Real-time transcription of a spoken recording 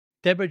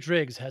Deborah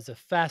Driggs has a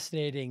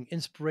fascinating,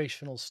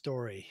 inspirational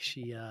story.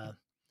 She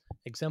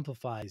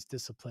exemplifies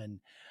discipline.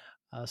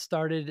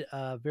 Started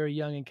very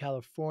young in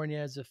California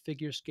as a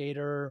figure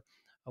skater.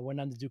 Went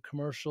on to do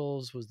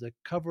commercials. Was the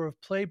cover of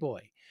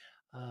Playboy,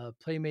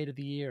 Playmate of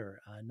the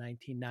Year,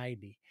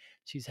 1990.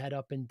 She's had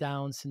up and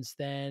down since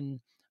then.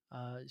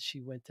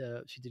 She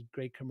did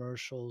great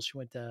commercials. She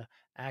went to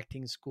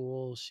acting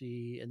school.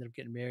 She ended up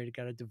getting married,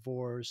 got a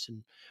divorce,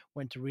 and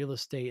went to real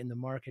estate. And the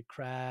market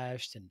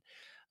crashed, and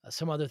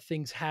some other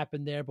things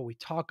happened there. But we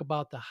talk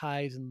about the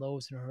highs and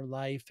lows in her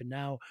life, and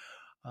now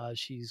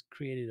she's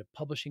created a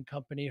publishing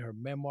company. Her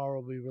memoir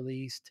will be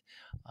released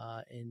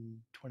in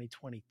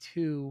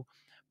 2022.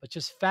 But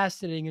just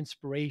fascinating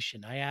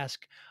inspiration. I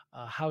ask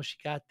how she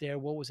got there.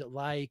 What was it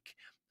like?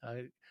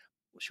 Uh,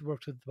 she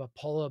worked with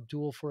Paula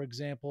Abdul, for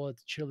example, at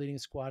the cheerleading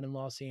squad in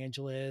Los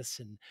Angeles,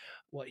 and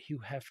what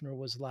Hugh Hefner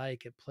was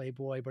like at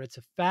Playboy. But it's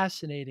a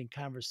fascinating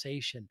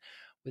conversation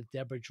with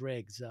Deborah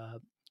Driggs.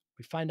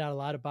 We find out a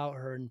lot about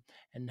her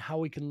and how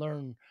we can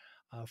learn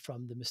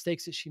from the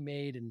mistakes that she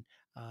made, and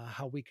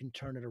how we can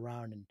turn it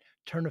around and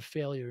turn a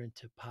failure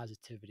into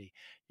positivity.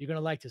 You're going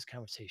to like this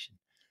conversation.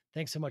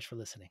 Thanks so much for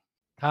listening.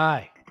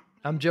 Hi,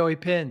 I'm Joey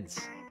Pinz.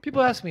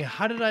 People ask me,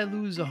 how did I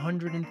lose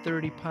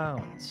 130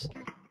 pounds?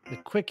 The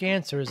quick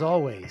answer is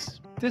always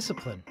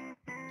discipline.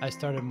 I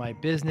started my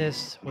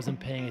business, wasn't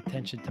paying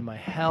attention to my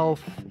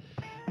health,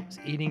 was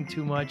eating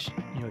too much,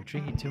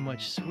 drinking too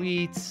much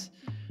sweets.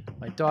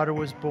 My daughter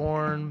was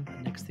born.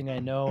 Next thing I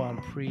know, I'm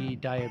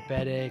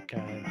pre-diabetic, I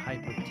have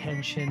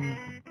hypertension.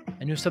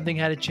 I knew something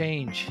had to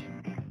change.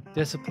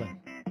 Discipline.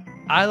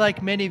 I,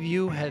 like many of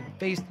you, have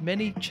faced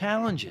many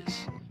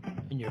challenges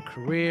in your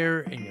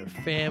career, in your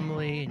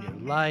family, in your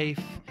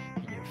life,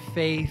 in your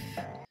faith.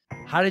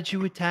 How did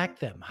you attack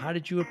them? How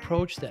did you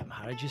approach them?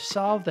 How did you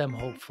solve them,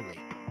 hopefully?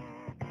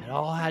 It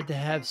all had to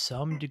have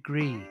some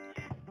degree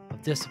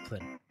of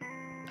discipline.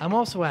 I'm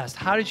also asked,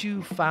 how did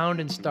you found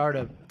and start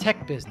a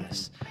tech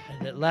business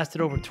and it lasted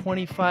over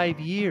 25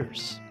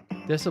 years?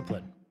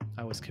 Discipline.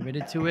 I was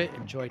committed to it,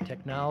 enjoyed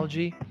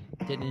technology,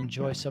 didn't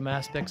enjoy some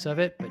aspects of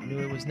it, but knew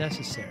it was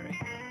necessary.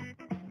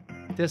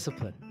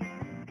 Discipline.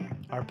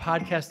 Our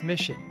podcast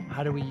mission,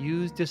 how do we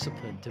use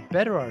discipline to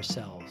better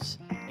ourselves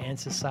and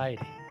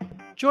society?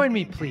 Join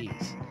me,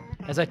 please,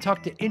 as I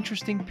talk to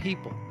interesting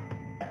people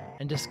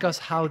and discuss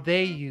how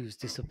they use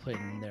discipline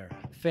in their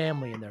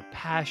family and their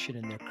passion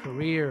and their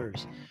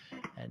careers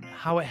and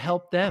how it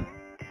helped them.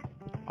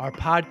 Our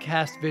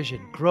podcast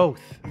vision,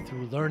 growth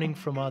through learning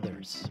from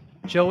others.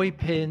 Joey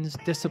Pinz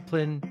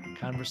Discipline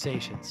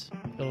Conversations.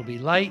 It'll be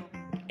light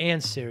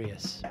and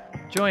serious.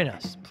 Join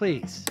us,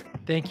 please.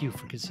 Thank you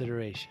for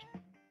consideration.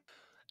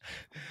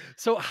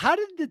 So, how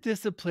did the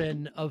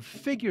discipline of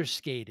figure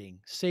skating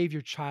save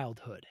your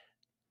childhood?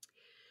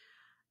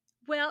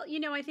 Well,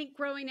 I think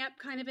growing up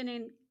kind of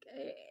in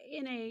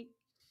a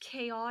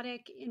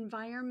chaotic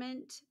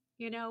environment,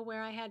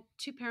 where I had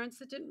two parents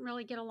that didn't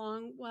really get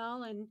along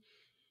well, and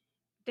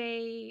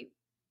they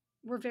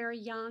were very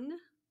young.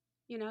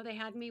 They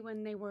had me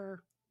when they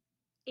were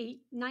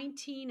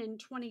 19 and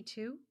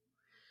 22.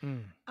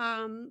 Mm.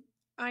 Um,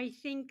 I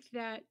think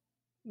that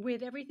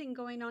with everything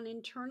going on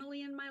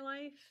internally in my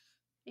life,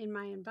 in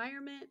my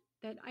environment,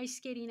 that ice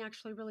skating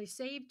actually really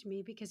saved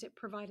me because it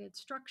provided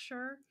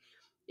structure,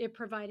 it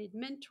provided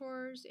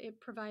mentors, it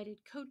provided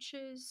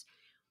coaches,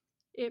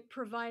 it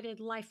provided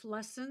life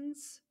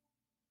lessons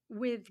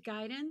with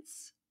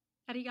guidance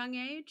at a young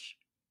age.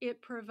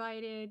 It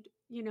provided,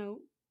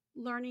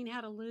 learning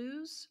how to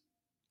lose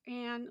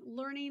and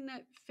learning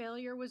that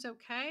failure was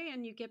okay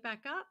and you get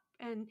back up.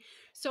 And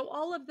so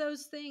all of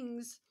those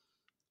things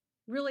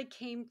really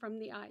came from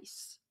the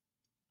ice.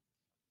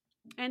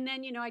 And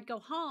then, I'd go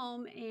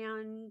home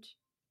and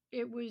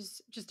it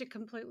was just a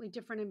completely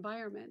different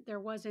environment.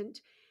 There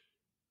wasn't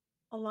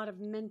a lot of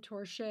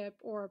mentorship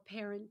or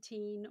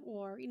parenting,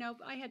 or,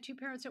 I had two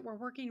parents that were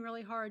working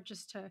really hard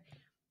just to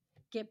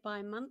get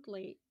by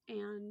monthly.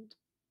 And,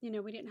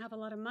 we didn't have a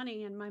lot of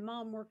money. And my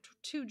mom worked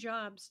two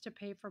jobs to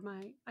pay for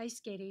my ice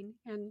skating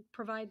and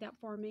provide that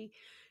for me.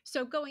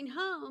 So going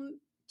home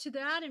to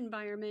that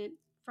environment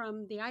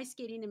from the ice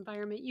skating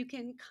environment, you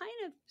can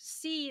kind of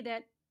see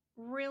that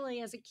really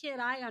as a kid,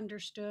 I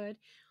understood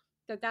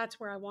that that's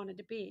where I wanted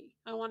to be.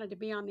 I wanted to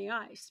be on the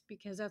ice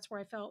because that's where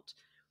I felt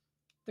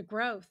the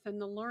growth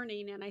and the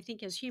learning. And I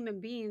think as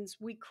human beings,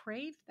 we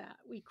crave that.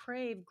 We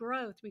crave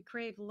growth, we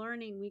crave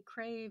learning, we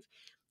crave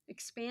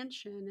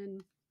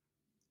expansion.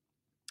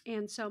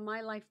 And so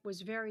my life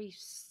was very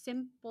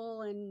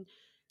simple and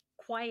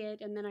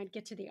quiet, and then I'd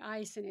get to the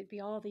ice and it'd be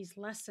all these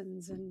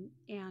lessons and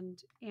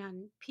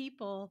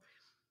people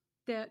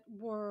that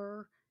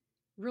were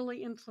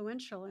really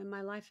influential in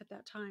my life at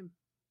that time.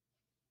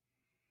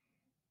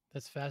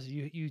 That's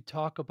fascinating. You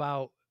talk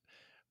about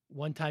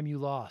one time you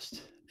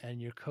lost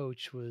and your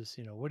coach was,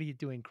 what are you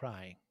doing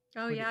crying?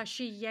 Oh What? yeah,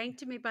 she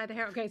yanked me by the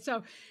hair. Okay,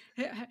 so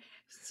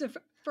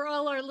for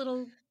all our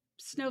little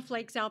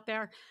snowflakes out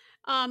there,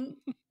 um,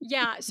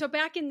 yeah. So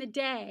back in the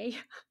day,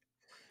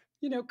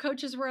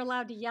 coaches were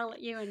allowed to yell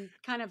at you and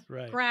kind of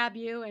Right. grab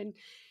you,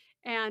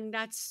 And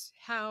that's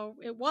how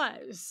it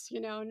was.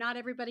 Not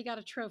everybody got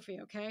a trophy.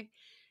 Okay.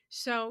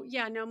 So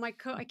yeah, no,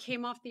 I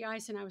came off the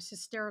ice and I was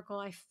hysterical.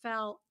 I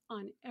fell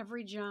on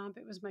every jump.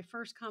 It was my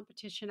first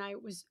competition. I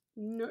was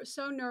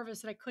so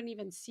nervous that I couldn't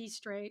even see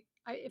straight.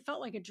 It felt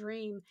like a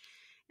dream.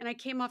 And I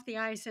came off the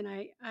ice and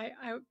I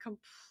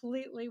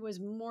completely was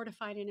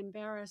mortified and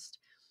embarrassed.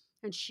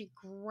 And she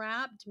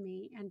grabbed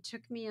me and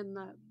took me in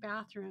the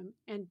bathroom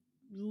and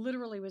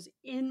literally was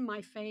in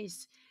my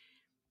face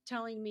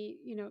telling me,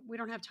 we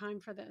don't have time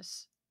for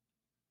this.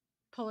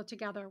 Pull it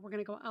together. We're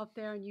going to go out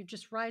there and you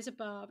just rise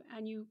above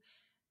and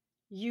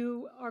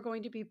you are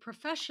going to be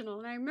professional.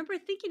 And I remember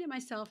thinking to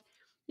myself,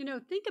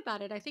 think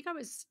about it. I think I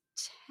was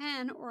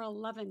 10 or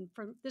 11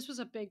 this was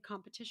a big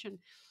competition.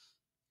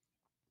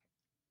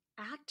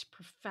 Act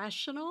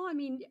professional. I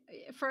mean,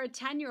 for a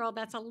 10-year-old,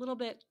 that's a little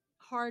bit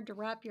hard to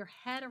wrap your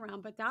head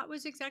around, but that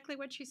was exactly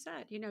what she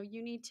said.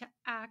 You need to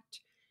act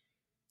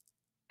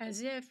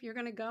as if you're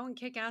going to go and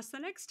kick ass the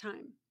next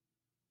time.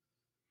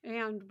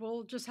 And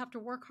we'll just have to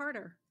work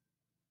harder.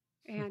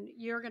 And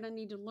you're going to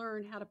need to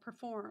learn how to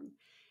perform.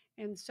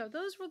 And so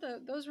those were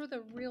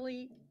the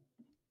really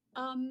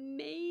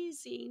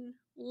amazing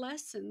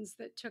lessons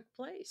that took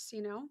place.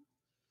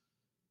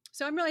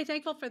 So I'm really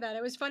thankful for that.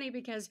 It was funny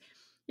because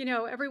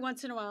every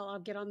once in a while I'll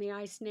get on the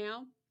ice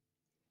now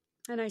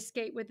and I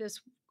skate with this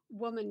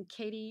woman,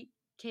 Katie,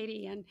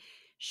 and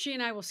she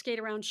and I will skate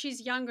around.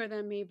 She's younger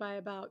than me by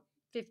about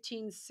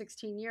 15,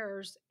 16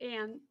 years.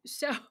 And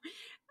so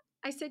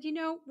I said,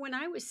 when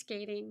I was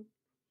skating,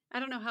 I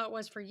don't know how it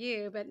was for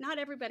you, but not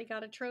everybody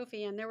got a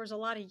trophy. And there was a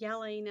lot of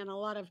yelling and a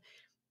lot of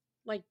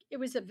it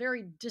was a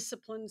very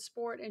disciplined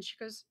sport. And she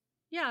goes,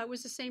 yeah, it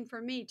was the same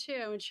for me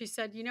too. And she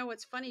said,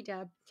 what's funny,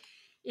 Deb,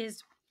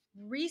 is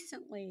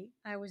recently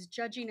I was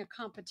judging a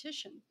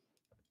competition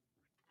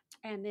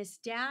and this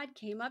dad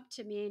came up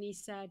to me and he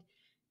said,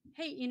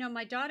 hey,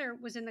 my daughter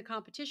was in the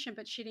competition,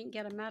 but she didn't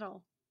get a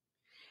medal.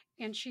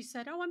 And she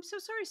said, oh, I'm so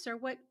sorry, sir.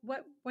 What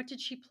did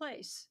she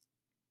place?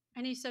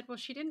 And he said, well,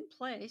 she didn't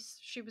place.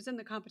 She was in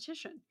the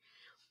competition.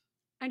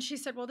 And she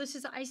said, well, this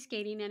is ice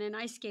skating. And in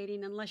ice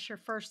skating, unless you're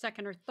first,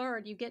 second, or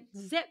third, you get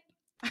zip.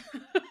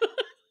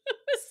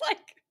 It's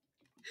like,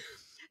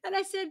 and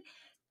I said,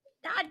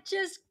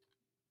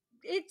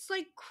 it's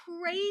like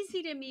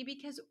crazy to me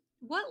because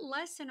what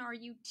lesson are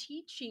you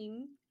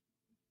teaching?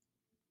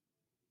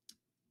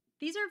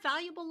 These are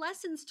valuable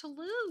lessons to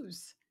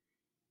lose.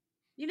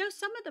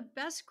 Some of the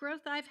best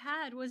growth I've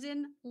had was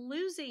in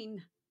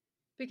losing.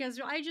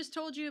 Because I just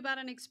told you about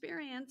an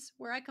experience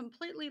where I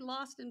completely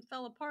lost and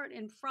fell apart.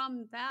 And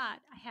from that,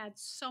 I had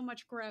so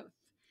much growth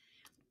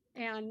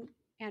and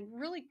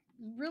really,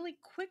 really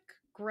quick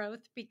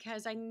growth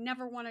because I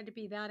never wanted to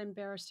be that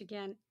embarrassed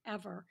again,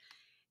 ever.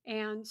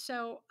 And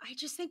so I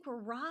just think we're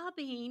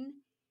robbing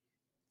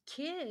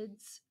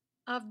kids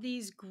of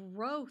these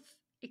growth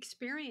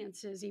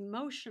experiences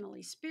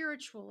emotionally,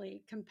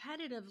 spiritually,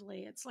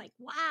 competitively. It's like,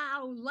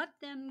 wow, let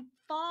them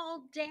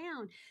fall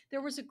down.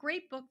 There was a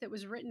great book that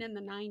was written in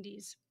the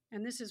 90s,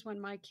 and this is when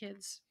my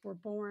kids were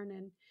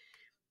born.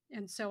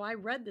 And so I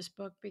read this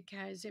book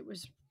because it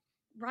was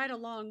right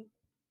along,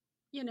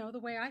 the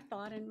way I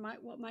thought and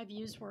what my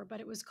views were. But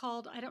it was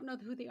called, I don't know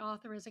who the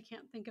author is, I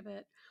can't think of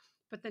it,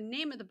 but the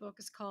name of the book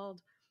is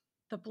called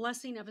The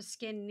Blessing of a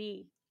Skin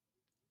Knee.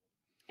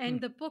 And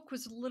the book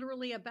was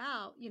literally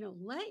about,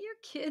 let your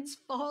kids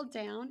fall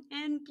down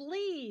and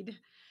bleed.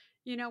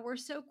 We're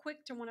so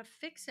quick to want to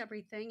fix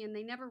everything and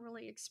they never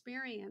really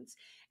experience.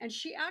 And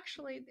she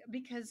actually,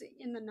 because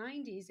in the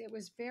 90s, it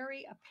was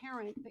very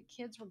apparent that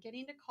kids were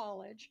getting to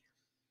college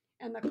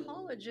and the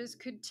colleges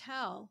could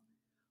tell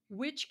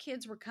which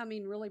kids were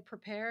coming really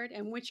prepared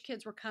and which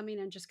kids were coming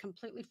and just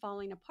completely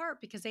falling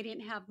apart because they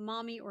didn't have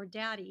mommy or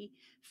daddy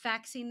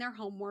faxing their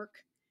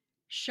homework,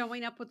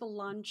 showing up with a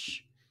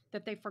lunch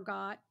that they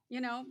forgot.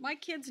 My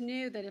kids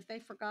knew that if they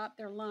forgot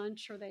their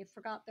lunch or they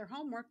forgot their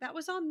homework, that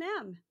was on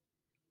them.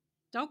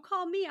 Don't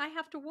call me, I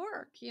have to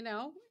work.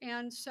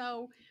 And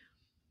so,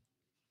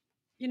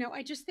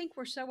 I just think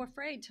we're so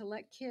afraid to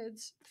let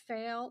kids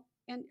fail.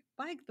 And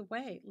by the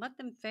way, let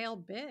them fail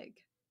big.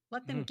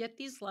 Let them get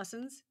these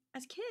lessons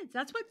as kids.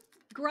 That's what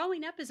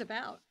growing up is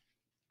about.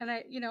 And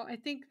I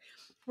think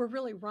we're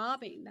really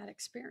robbing that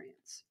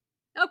experience.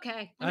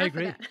 Okay, I enough of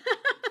agree. that.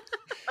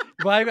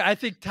 Well, I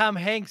think Tom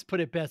Hanks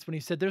put it best when he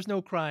said, "There's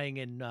no crying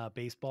in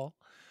baseball,"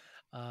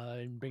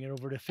 and bring it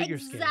over to figure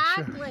skating.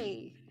 Sure.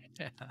 Exactly.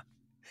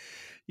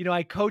 Yeah.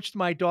 I coached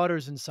my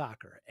daughters in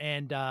soccer,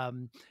 and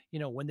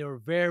when they were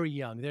very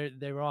young,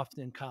 they were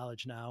often in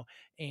college now,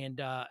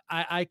 and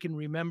I can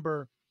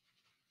remember,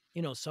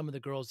 some of the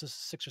girls,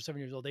 just 6 or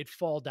 7 years old, they'd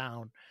fall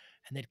down,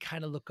 and they'd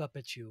kind of look up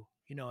at you,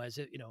 as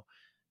if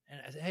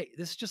And I said, hey,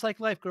 this is just like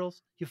life,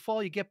 girls. You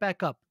fall, you get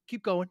back up.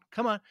 Keep going.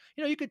 Come on.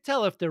 You could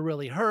tell if they're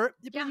really hurt,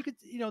 but Yeah. you could,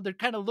 they're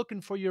kind of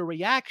looking for your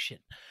reaction.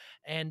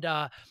 And,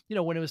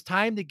 when it was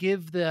time to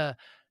give the,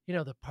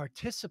 the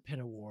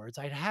participant awards,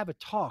 I'd have a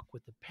talk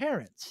with the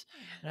parents,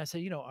 and I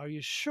said, are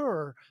you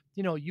sure,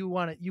 you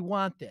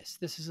want this?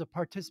 This is a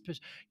participant.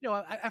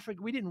 I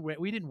forget, we didn't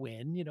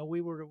win.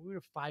 We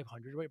were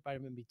 500, right about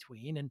in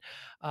between, and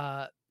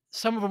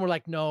some of them were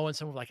like no, and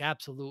some were like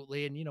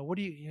absolutely. And what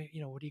are you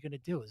going to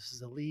do? This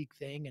is a league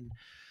thing, and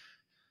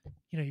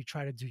you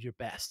try to do your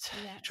best.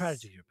 You try to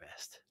do Yes. your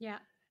best, Yeah.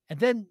 and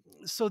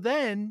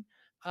then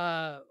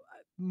uh,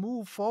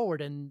 move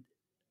forward and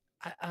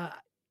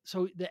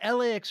so the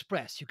LA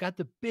Express, you got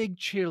the big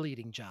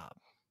cheerleading job.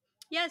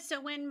 Yeah. So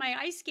when my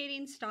ice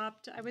skating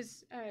stopped, I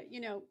was,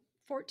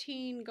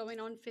 14 going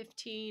on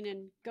 15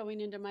 and going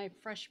into my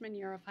freshman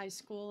year of high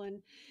school.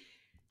 And,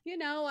 you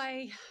know,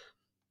 I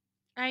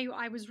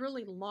was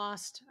really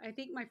lost. I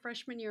think my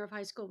freshman year of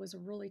high school was a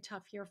really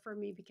tough year for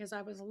me because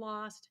I was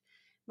lost.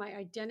 My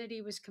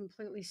identity was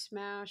completely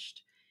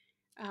smashed.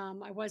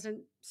 I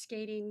wasn't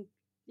skating,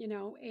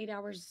 8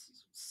 hours,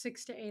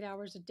 6 to 8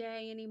 hours a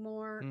day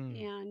anymore.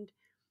 Mm. And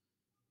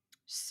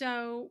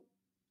so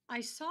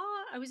I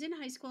was in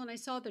high school and I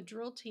saw the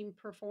drill team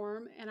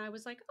perform and I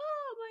was like,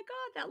 oh my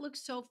God, that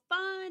looks so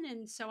fun.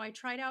 And so I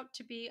tried out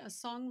to be a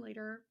song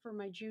leader for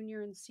my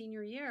junior and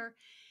senior year.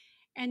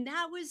 And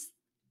that was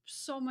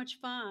so much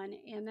fun.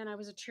 And then I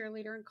was a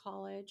cheerleader in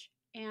college.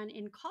 And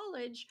in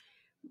college,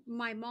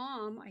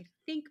 I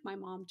think my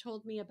mom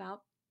told me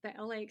about the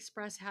LA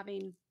Express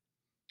having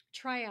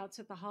tryouts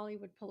at the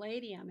Hollywood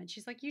Palladium. And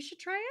she's like, you should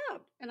try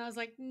out. And I was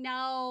like,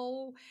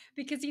 no,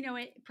 because,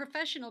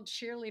 professional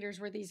cheerleaders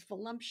were these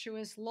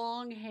voluptuous,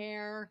 long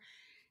hair,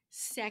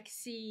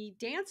 sexy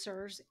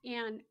dancers.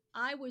 And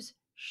I was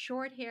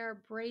short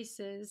hair,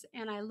 braces,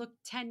 and I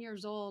looked 10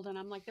 years old. And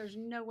I'm like, there's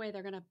no way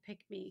they're going to pick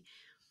me.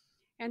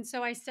 And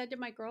so I said to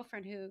my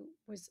girlfriend who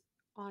was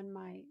on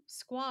my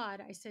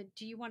squad, I said,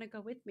 do you want to go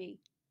with me?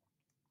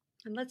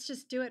 And let's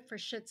just do it for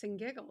shits and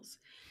giggles.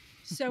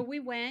 So we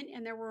went,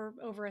 and there were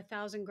over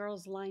 1,000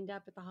 girls lined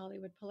up at the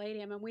Hollywood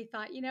Palladium, and we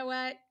thought, you know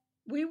what?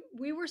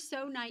 We were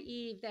so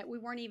naive that we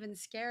weren't even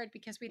scared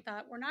because we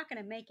thought we're not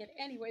going to make it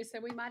anyway, so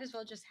we might as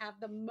well just have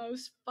the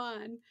most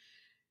fun.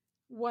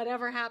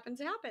 Whatever happens,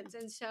 happens.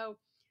 And so,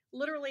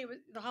 literally,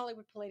 the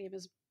Hollywood Palladium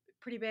is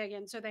pretty big,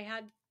 and so they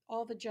had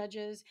all the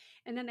judges,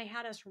 and then they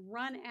had us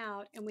run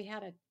out, and we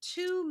had a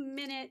 2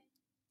 minute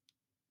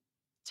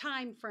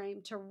time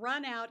frame to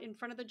run out in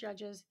front of the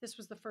judges. This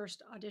was the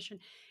first audition,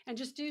 and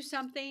just do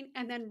something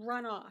and then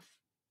run off.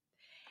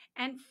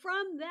 And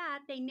from that,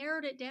 they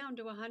narrowed it down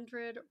to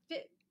 100,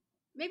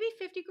 maybe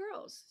 50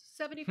 girls,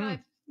 Hmm. 75,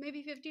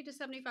 maybe 50 to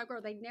 75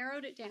 girls. They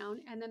narrowed it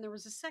down, and then there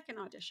was a second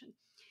audition.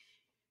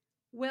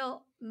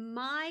 Well,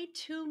 my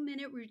 2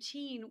 minute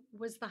routine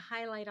was the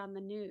highlight on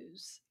the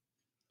news.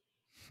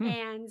 Hmm.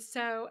 And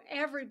so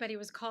everybody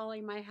was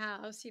calling my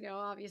house.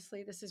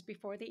 Obviously, this is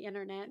before the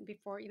internet and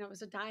before, it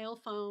was a dial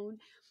phone.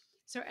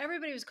 So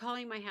everybody was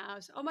calling my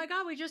house. Oh my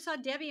God, we just saw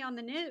Debbie on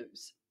the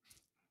news,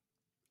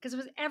 because it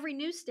was every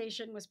news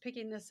station was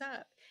picking this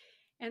up.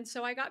 And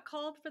so I got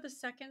called for the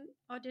second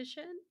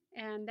audition.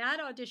 And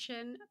that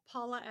audition,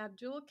 Paula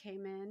Abdul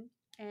came in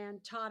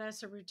and taught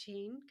us a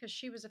routine because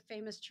she was a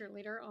famous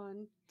cheerleader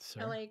on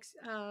Sir, LA's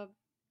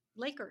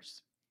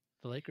Lakers.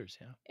 the Lakers,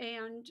 yeah.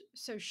 And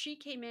so she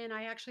came in.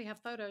 I actually have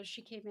photos.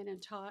 She came in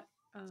and taught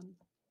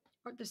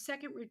the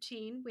second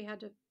routine. We had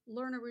to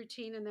learn a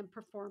routine and then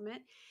perform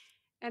it.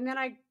 And then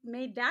I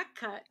made that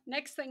cut.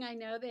 Next thing I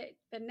know, that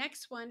the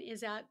next one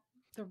is at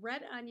the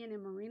Red Onion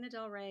in Marina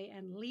Del Rey,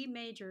 and Lee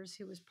Majors,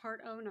 who was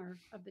part owner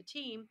of the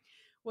team,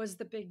 was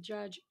the big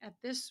judge at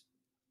this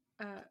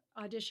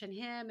audition.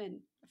 Him and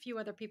a few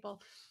other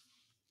people,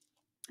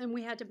 and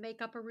we had to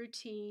make up a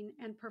routine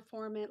and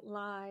perform it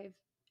live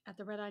at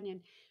the Red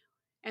Onion.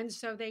 And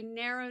so they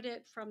narrowed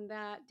it from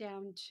that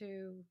down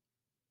to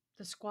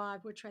the squad,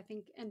 which I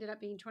think ended up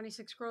being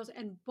 26 girls.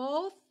 And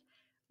both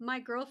my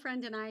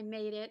girlfriend and I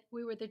made it.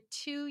 We were the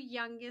two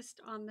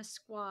youngest on the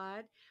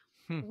squad.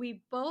 Hmm.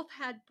 We both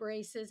had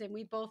braces and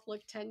we both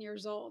looked 10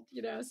 years old.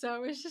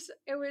 So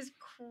it was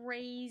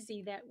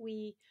crazy that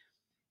we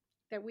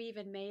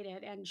even made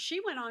it. And she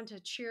went on to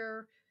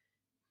cheer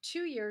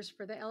 2 years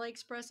for the LA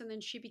Express, and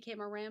then she became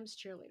a Rams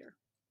cheerleader.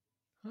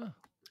 Huh.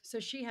 So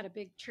she had a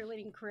big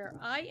cheerleading career.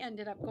 I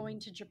ended up going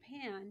to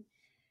Japan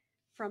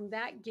from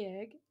that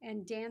gig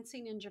and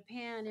dancing in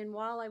Japan. And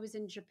while I was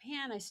in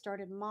Japan, I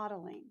started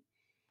modeling.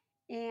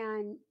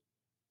 And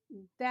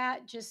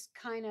that just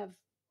kind of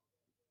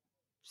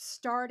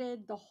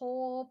started the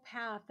whole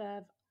path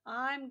of,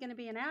 I'm going to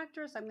be an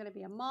actress, I'm going to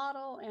be a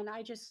model. And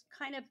I just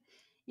kind of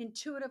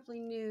intuitively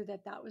knew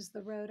that that was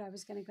the road I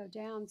was going to go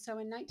down. So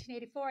in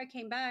 1984, I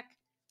came back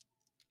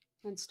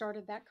and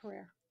started that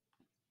career.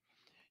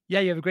 Yeah,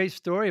 you have a great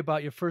story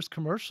about your first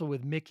commercial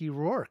with Mickey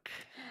Rourke.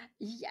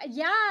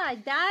 Yeah,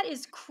 that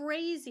is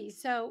crazy.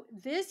 So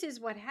this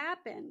is what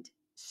happened.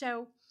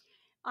 So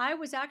I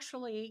was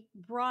actually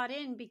brought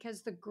in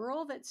because the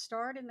girl that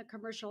starred in the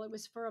commercial, it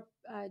was for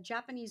a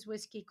Japanese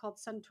whiskey called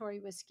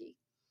Suntory whiskey.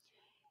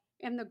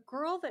 And the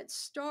girl that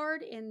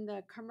starred in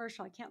the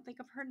commercial, I can't think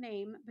of her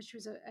name, but she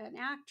was an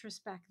actress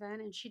back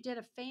then, and she did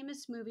a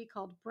famous movie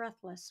called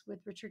Breathless with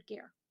Richard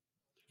Gere.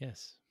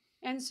 Yes.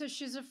 And so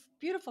she's a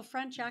beautiful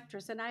French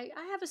actress, and I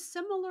have a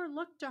similar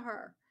look to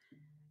her.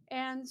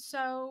 And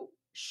so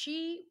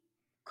she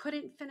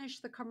couldn't finish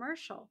the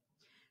commercial.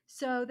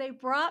 So they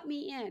brought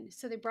me in.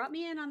 So they brought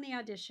me in on the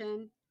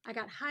audition. I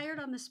got hired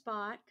on the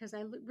spot because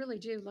I really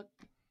do look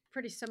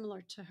pretty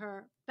similar to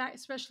her,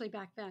 especially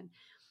back then.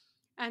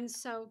 And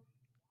so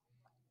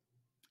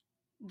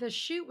the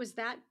shoot was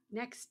that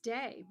next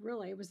day.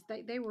 Really, it was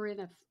they were in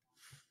a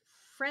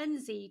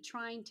frenzy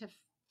trying to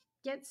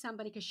get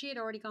somebody because she had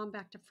already gone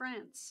back to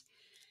France.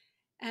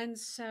 And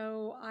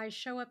so I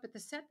show up at the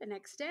set the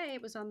next day.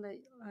 It was on the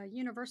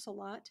Universal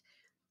lot,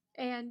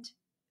 and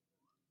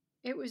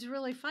it was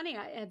really funny.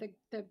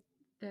 The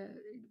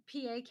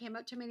PA came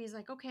up to me and he's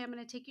like, "Okay, I'm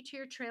going to take you to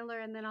your trailer,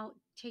 and then I'll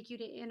take you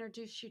to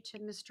introduce you to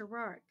Mr.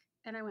 Rourke."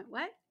 And I went,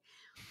 "What?"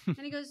 And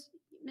he goes,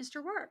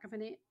 "Mr. Rourke.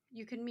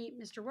 You can meet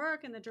Mr.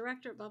 Rourke and the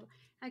director." Blah blah.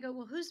 I go,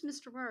 "Well, who's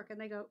Mr. Rourke?" And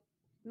they go,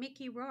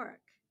 "Mickey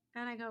Rourke."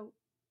 And I go,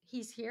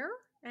 "He's here?"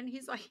 And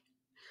he's like,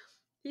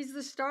 "He's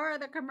the star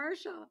of the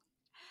commercial."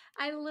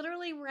 I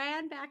literally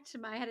ran back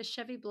to I had a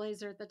Chevy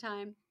Blazer at the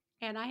time,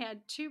 and I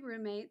had two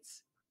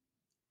roommates,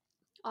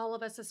 all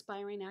of us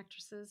aspiring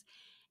actresses.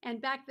 And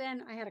back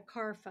then I had a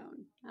car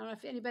phone. I don't know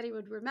if anybody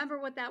would remember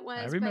what that I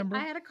was, but I remember.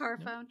 had a car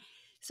Yep. phone.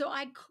 So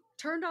I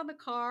turned on the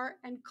car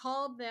and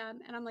called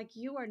them. And I'm like,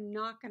 "You are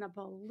not going to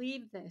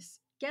believe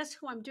this. Guess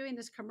who I'm doing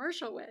this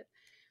commercial with?"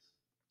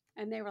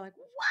 And they were like,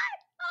 "What?"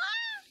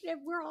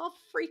 And we're all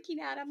freaking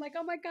out. I'm like,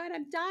 "Oh my God,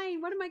 I'm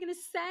dying. What am I going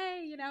to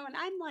say?" And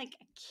I'm like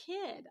a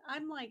kid.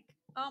 I'm like,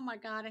 oh my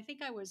God, I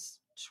think I was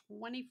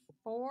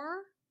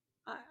 24.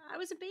 I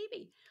was a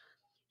baby.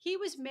 He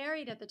was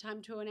married at the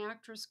time to an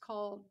actress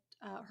called,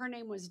 her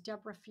name was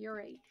Deborah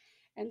Fury.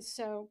 And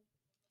so,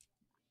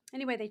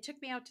 anyway, they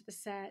took me out to the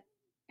set,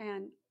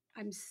 and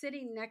I'm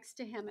sitting next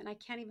to him, and I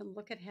can't even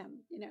look at him,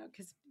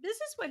 because this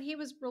is when he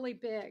was really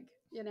big.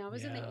 It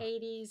was in the Yeah.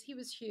 80s. He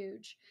was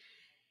huge.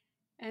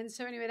 And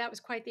so, anyway, that was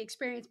quite the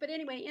experience. But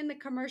anyway, in the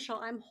commercial,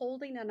 I'm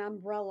holding an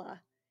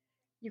umbrella.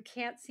 You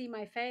can't see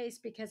my face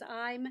because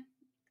I'm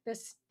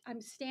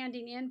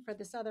standing in for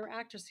this other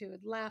actress who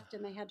had left,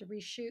 and they had to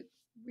reshoot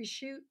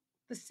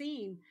the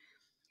scene.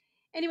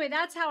 Anyway,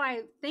 that's how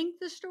I think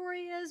the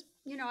story is.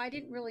 I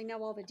didn't really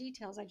know all the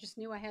details. I just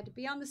knew I had to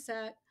be on the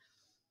set,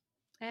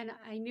 and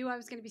I knew I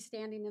was going to be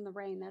standing in the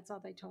rain. That's all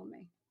they told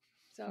me.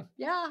 So,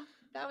 yeah,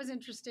 that was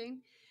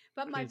interesting.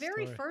 But my Great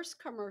very story. first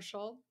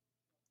commercial,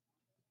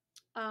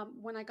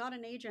 when I got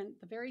an agent,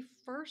 the very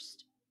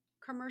first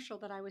commercial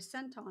that I was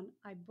sent on,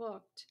 I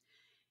booked,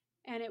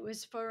 and it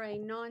was for a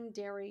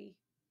non-dairy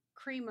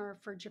creamer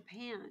for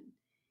Japan,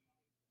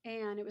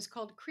 and it was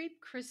called Crepe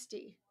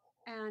Christie,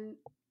 and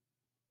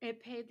it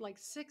paid like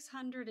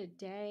 600 a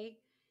day.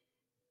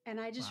 And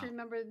I just Wow.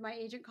 remember my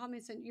agent called me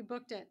and said, "You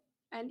booked it."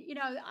 And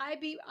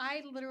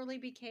I literally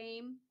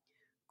became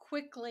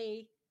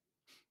quickly,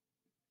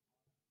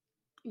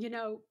 you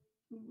know,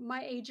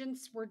 my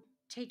agents were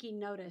taking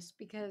notice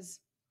because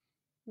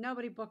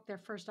nobody booked their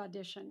first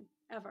audition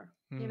ever.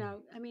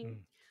 Mm. I mean,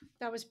 Mm.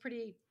 that was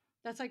pretty.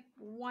 That's like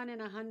 1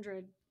 in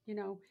 100.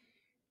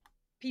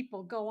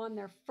 People go on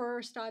their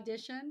first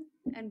audition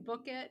and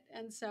book it,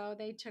 and so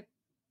they took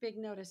big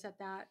notice at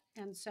that.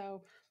 And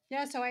so,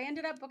 yeah, so I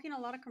ended up booking a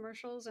lot of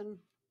commercials, and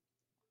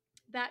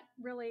that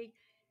really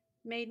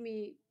made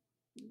me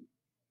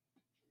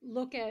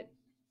look at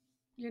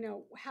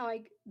how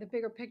the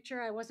bigger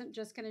picture. I wasn't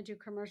just going to do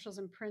commercials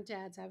and print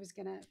ads. I was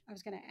going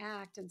to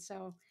act. And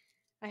so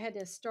I had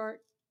to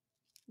start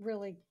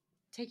really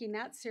taking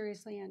that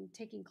seriously and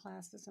taking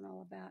classes and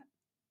all of that.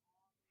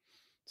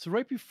 So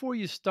right before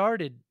you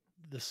started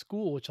the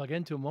school, which I'll get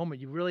into in a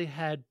moment, you really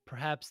had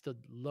perhaps the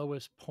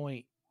lowest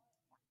point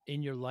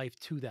in your life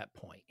to that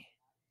point.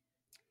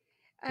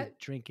 uh, The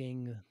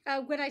drinking.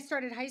 when I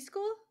started high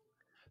school.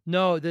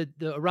 No, the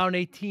around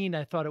 18,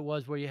 I thought it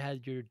was where you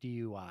had your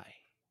DUI.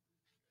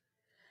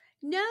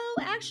 No,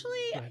 actually,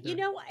 Go ahead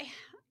there.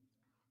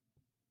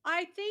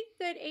 I think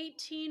that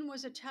 18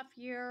 was a tough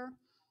year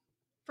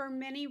for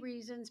many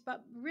reasons,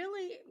 but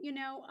really,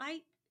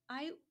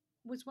 I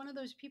was one of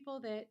those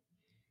people that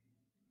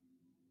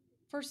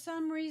for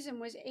some reason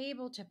was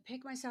able to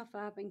pick myself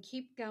up and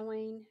keep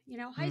going.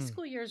 High Mm.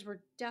 school years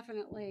were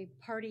definitely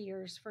party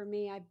years for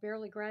me. I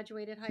barely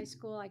graduated high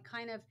school. I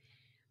kind of,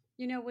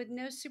 with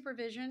no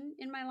supervision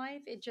in my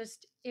life,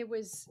 it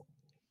was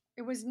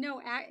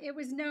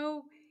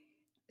no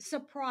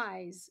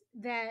surprise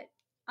that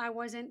I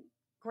wasn't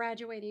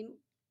graduating,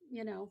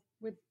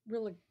 with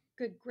really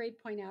good grade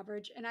point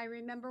average. And I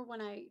remember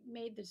when I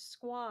made the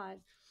squad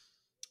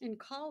in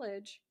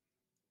college,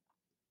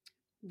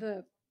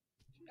 the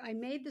I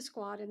made the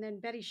squad, and then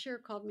Betty Shear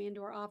called me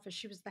into her office.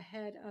 She was the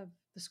head of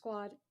the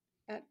squad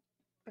at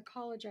the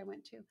college I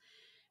went to.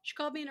 She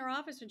called me in her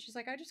office, and she's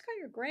like, "I just got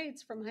your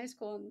grades from high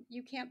school, and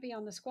you can't be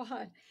on the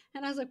squad."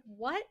 And I was like,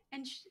 "What?"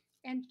 And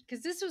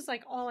because this was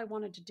like all I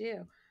wanted to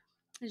do.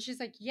 And she's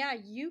like, "Yeah,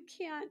 you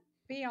can't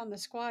be on the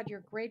squad, your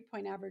grade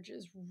point average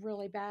is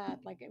really bad.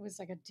 Like it was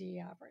like a D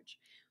average.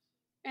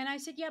 And I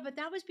said, yeah, but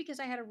that was because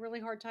I had a really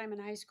hard time in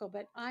high school,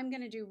 but I'm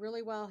going to do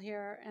really well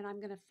here and I'm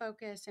going to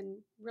focus and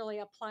really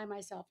apply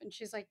myself. And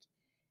she's like,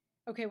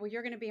 okay, well,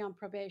 you're going to be on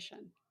probation.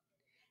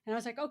 And I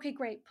was like, okay,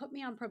 great. Put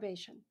me on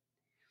probation.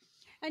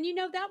 And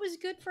that was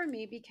good for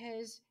me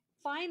because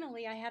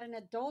finally I had an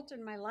adult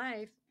in my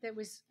life that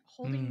was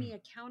holding Mm. me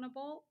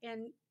accountable.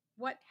 And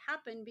what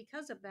happened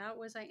because of that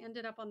was I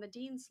ended up on the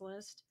dean's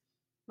list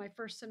my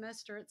first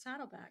semester at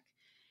Saddleback.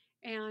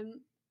 And,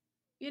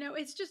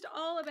 it's just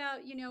all about,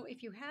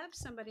 if you have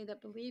somebody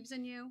that believes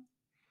in you,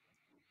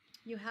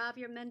 you have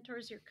your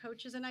mentors, your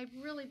coaches. And I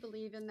really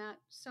believe in that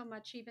so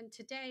much. Even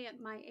today, at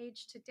my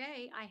age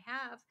today, I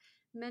have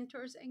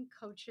mentors and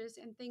coaches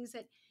and things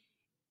that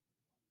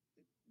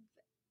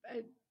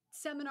uh,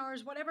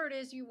 seminars, whatever it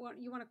is you want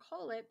to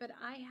call it, but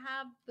I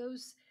have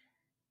those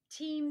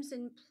teams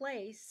in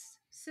place,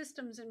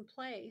 systems in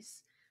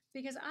place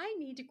because I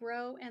need to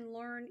grow and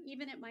learn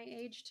even at my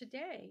age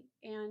today.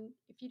 And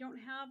if you don't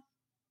have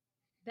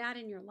that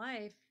in your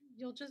life,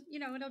 you'll just,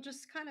 it'll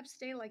just kind of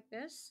stay like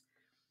this.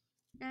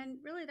 And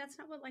really that's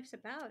not what life's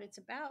about. It's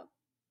about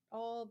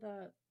all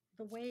the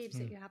waves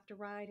that Mm. you have to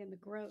ride and the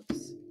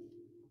growths.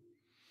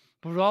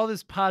 But with all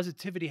this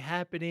positivity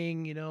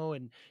happening,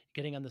 and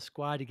getting on the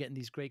squad, you're getting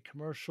these great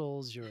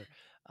commercials. You're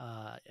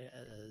a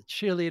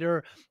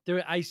cheerleader.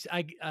 There,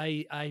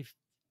 I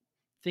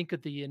think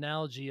of the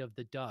analogy of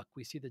the duck.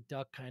 We see the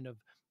duck kind of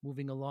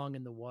moving along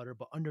in the water,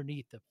 but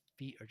underneath the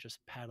feet are just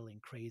paddling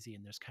crazy,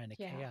 and there's kind of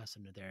Yeah. chaos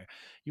under there.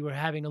 You were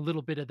having a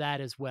little bit of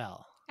that as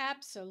well.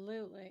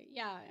 Absolutely.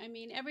 Yeah. I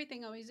mean,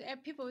 everything always,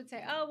 people would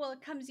say, oh, well,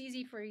 it comes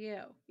easy for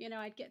you.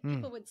 I'd get Mm.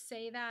 people would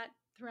say that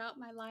throughout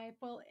my life.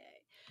 Well,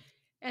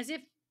 as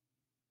if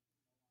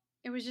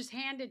it was just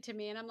handed to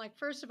me. And I'm like,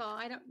 first of all,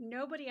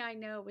 nobody I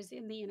know was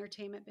in the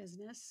entertainment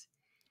business.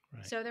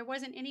 Right. So there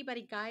wasn't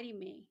anybody guiding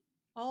me.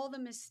 All the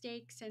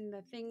mistakes and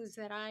the things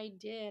that I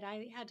did,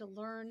 I had to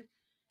learn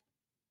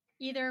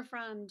either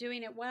from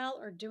doing it well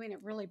or doing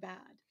it really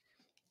bad.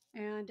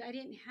 And I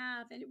didn't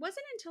have, and it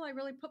wasn't until I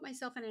really put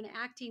myself in an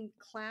acting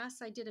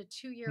class. I did a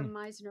 2-year Mm.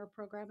 Meisner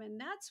program, and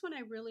that's when I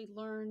really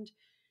learned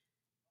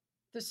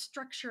the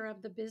structure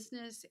of the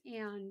business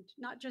and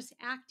not just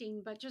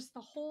acting, but just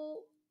the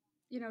whole,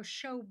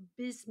 show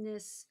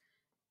business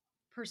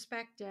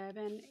perspective.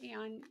 And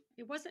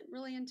it wasn't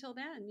really until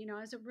then,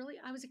 I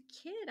was a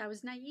kid. I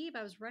was naive.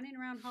 I was running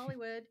around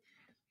Hollywood,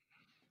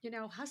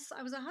 I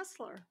was a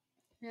hustler,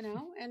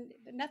 and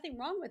nothing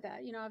wrong with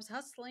that. I was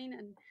hustling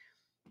and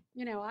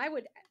you know, I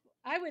would,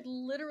 I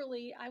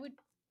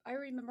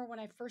remember when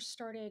I first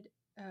started,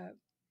 uh,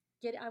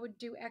 I would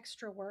do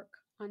extra work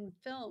on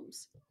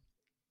films.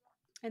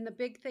 And the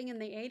big thing in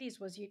the 80s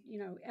was,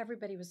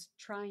 everybody was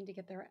trying to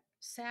get their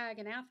SAG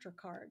and after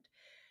card.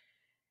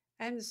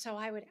 And so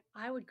I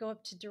would go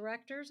up to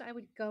directors. I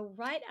would go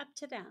right up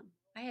to them.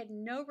 I had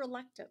no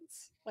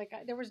reluctance. Like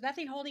there was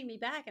nothing holding me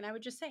back. And I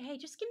would just say, hey,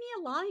 just give me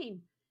a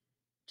line.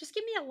 Just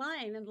give me a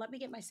line and let me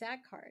get my SAG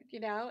card.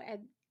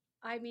 And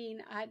I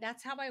mean,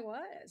 that's how I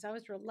was. I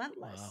was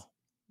relentless, Wow.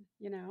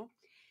 you know.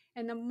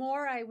 And the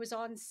more I was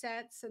on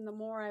sets and the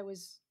more I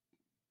was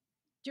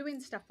doing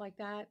stuff like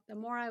that, the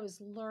more I was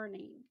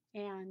learning.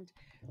 And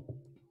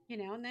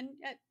then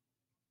at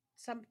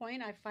some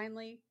point I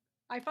finally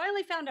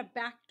found a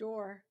back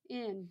door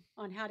in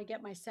on how to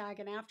get my SAG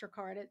and after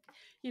card.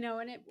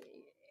 And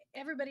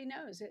everybody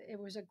knows it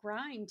was a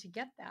grind to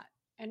get that.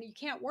 And you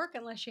can't work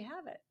unless you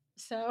have it.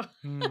 So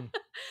Mm.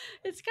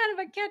 it's kind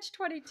of a catch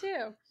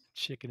 22.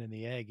 Chicken and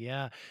the egg.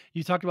 Yeah.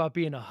 You talked about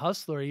being a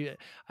hustler.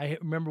 I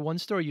remember one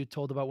story you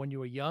told about when you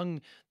were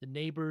young. The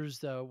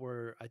neighbors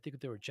I think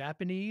they were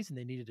Japanese, and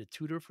they needed a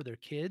tutor for their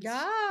Yeah. kids.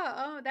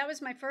 Oh, that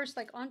was my first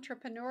like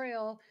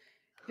entrepreneurial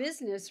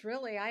business.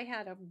 Really, I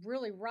had a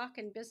really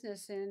rocking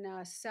business in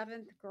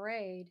seventh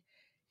grade.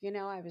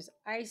 I was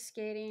ice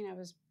skating. I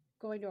was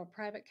going to a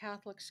private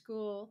Catholic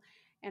school,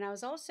 and I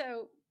was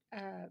also,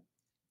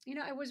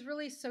 I was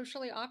really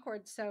socially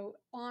awkward. So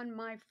on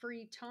my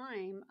free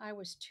time, I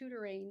was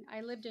tutoring.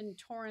 I lived in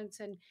Torrance,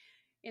 and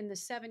in the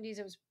 70s,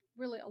 it was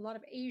really a lot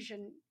of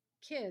Asian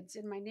kids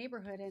in my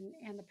neighborhood,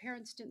 and the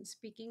parents didn't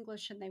speak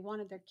English and they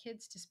wanted their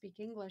kids to speak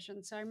English.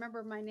 And so I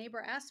remember my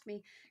neighbor asked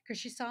me, because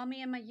she saw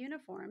me in my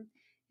uniform,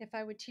 if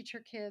I would teach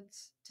her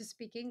kids to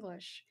speak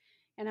English.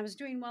 And I was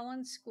doing well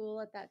in school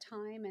at that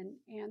time.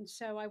 And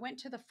so I went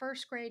to the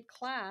first grade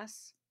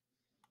class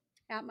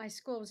at my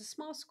school. It was a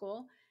small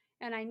school.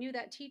 And I knew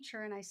that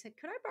teacher, and I said,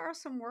 could I borrow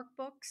some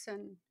workbooks?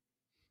 And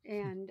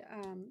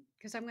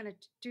because I'm going to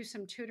do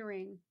some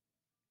tutoring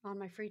on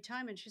my free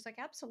time. And she's like,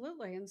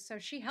 absolutely. And so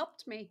she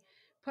helped me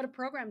put a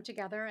program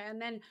together.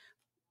 And then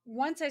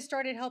once I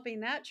started helping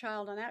that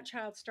child and that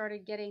child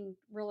started getting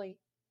really,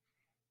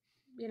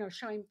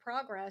 showing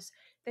progress,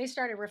 they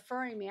started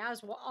referring me. I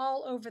was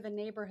all over the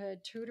neighborhood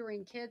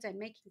tutoring kids and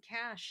making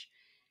cash,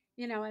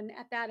 and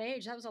at that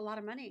age, that was a lot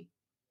of money.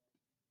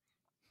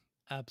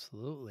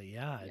 Absolutely,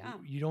 yeah. Yeah.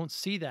 You don't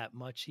see that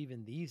much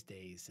even these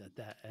days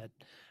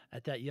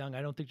at that young.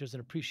 I don't think there's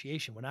an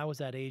appreciation. When I was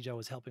that age, I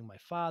was helping my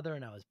father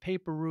and I was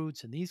paper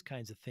routes and these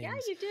kinds of Yeah,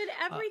 things. you did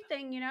Uh,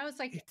 everything, it's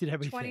like it did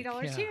everything.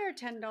 $20 Yeah, here,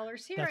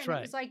 $10 here, that's and it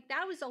right. was like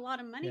that was a lot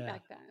of money Yeah.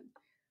 back then.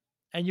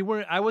 And you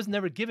weren't I was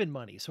never given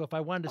money. So if I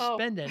wanted to Oh.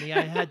 spend any,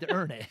 I had to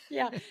earn it.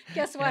 Yeah,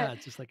 guess what? Yeah,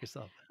 just like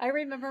yourself. I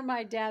remember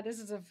my dad, this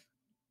is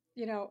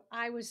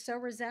I was so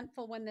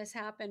resentful when this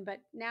happened,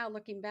 but now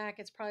looking back,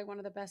 it's probably one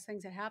of the best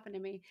things that happened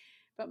to me.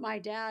 But my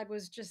dad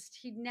was just,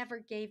 he never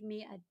gave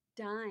me a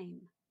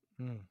dime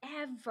Mm,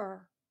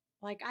 ever.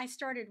 Like I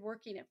started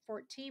working at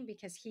 14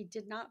 because he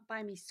did not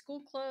buy me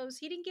school clothes.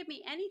 He didn't give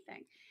me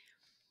anything.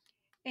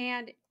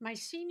 And my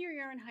senior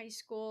year in high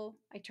school,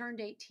 I turned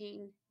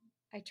 18.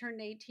 I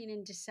turned 18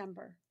 in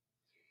December.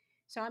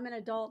 So I'm an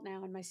adult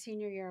now in my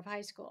senior year of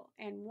high school.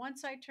 And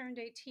once I turned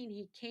 18,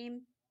 he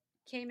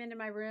came into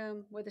my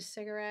room with a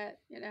cigarette,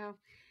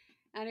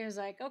 and he was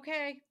like,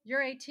 "Okay,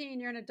 you're 18,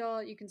 you're an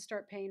adult, you can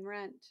start paying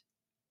rent."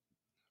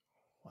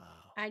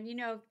 wow.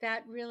 And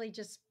that really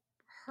just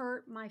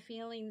hurt my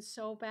feelings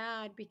so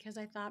bad because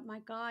I thought, "My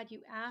God,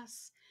 you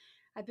ass.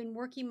 I've been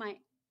working my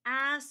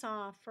ass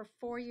off for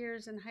 4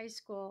 years in high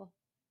school,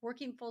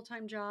 working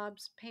full-time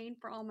jobs, paying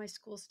for all my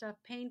school stuff,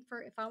 paying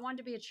for if I wanted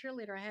to be a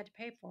cheerleader, I had to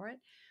pay for it."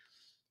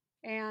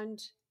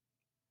 And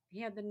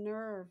he had the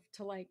nerve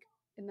to like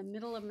in the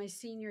middle of my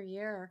senior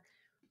year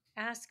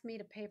ask me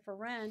to pay for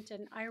rent.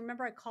 And I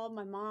remember I called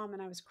my mom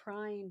and I was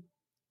crying.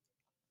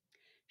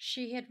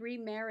 She had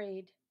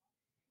remarried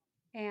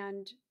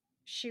and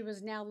she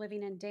was now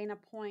living in Dana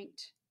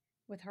Point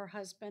with her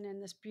husband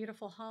in this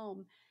beautiful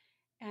home.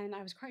 And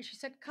I was crying. She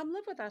said, "Come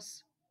live with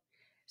us."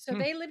 So Hmm,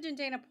 they lived in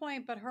Dana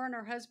Point, but her and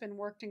her husband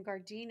worked in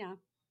Gardena.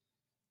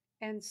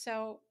 And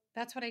so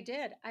that's what I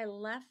did. I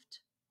left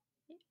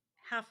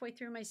halfway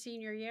through my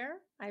senior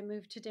year. I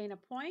moved to Dana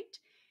Point.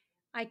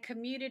 I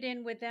commuted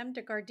in with them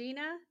to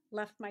Gardena,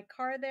 left my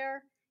car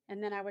there,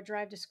 and then I would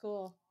drive to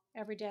school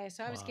every day.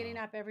 So I was getting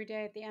wow. up every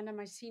day at the end of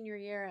my senior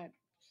year at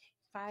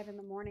 5 in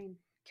the morning,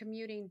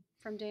 commuting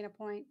from Dana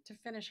Point to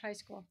finish high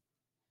school.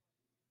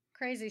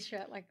 Crazy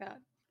shit like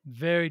that.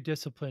 Very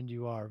disciplined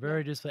you are, Yeah.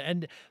 very disciplined,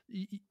 and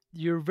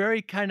you're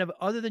very kind of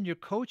other than your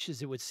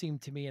coaches, it would seem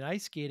to me in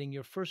ice skating,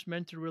 your first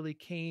mentor really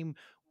came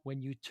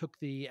when you took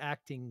the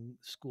acting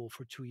school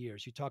for 2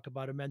 years. You talk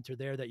about a mentor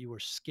there that you were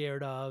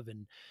scared of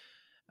and,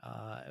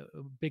 a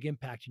big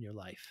impact in your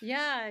life.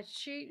 Yeah.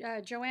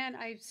 Joanne,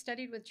 I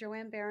studied with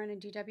Joanne Barron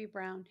and D.W.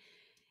 Brown,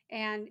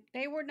 and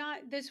they were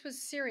not, this was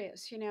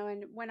serious,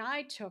 and when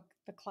I took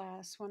the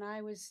class, when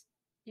I was,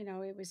 it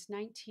was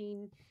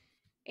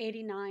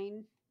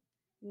 1989,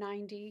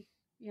 90,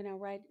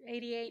 right,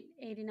 88,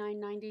 89,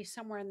 90,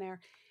 somewhere in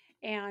there.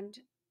 And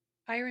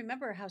I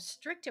remember how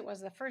strict it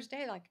was the first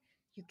day. Like,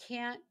 you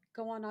can't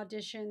go on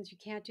auditions, you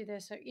can't do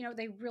this. So,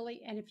 they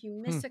really, and if you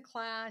Hmm, miss a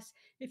class,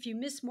 if you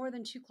miss more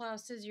than two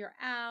classes, you're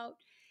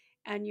out.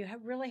 And you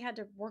have really had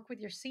to work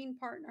with your scene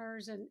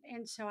partners.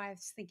 And so I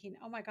was thinking,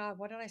 oh my God,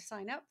 what did I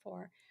sign up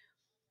for?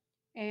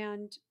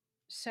 And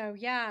so,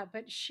 yeah,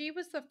 but she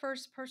was the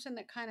first person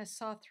that kind of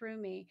saw through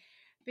me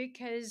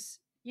because,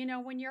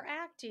 when you're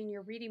acting,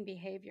 you're reading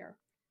behavior.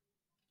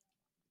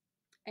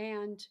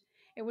 And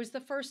it was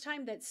the first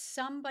time that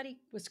somebody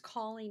was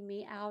calling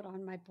me out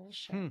on my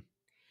bullshit. hmm, hmm.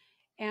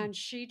 And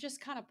she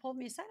just kind of pulled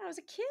me aside. I was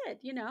a kid,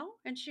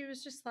 and she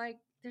was just like,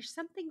 "There's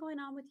something going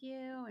on with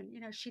you."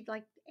 And, she'd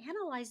like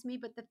analyze me,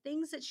 but the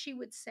things that she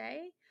would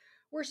say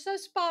were so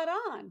spot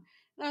on.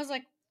 And I was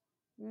like,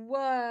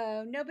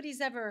 whoa, nobody's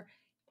ever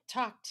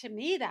talked to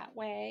me that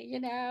way,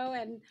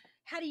 and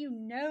how do you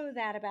know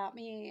that about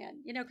me?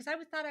 And, because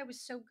thought I was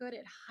so good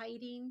at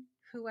hiding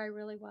who I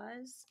really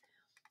was.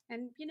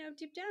 And,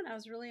 deep down, I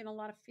was really in a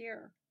lot of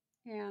fear.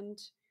 And,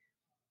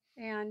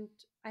 and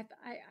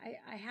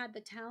I had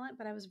the talent,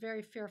 but I was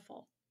very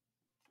fearful.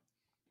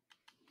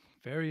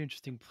 Very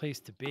interesting place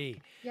to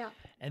be. Yeah.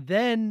 And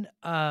then,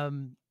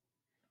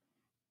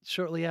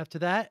 shortly after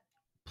that,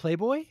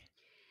 Playboy?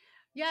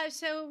 Yeah.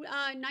 So,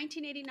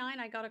 1989,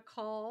 I got a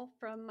call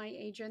from my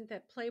agent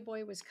that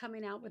Playboy was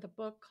coming out with a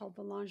book called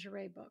The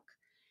Lingerie Book.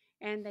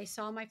 And they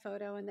saw my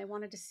photo and they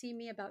wanted to see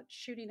me about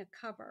shooting a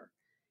cover.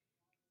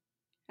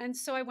 And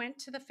so I went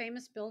to the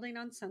famous building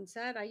on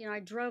Sunset. I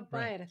drove by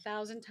Right. it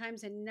 1,000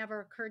 times and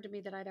never occurred to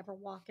me that I'd ever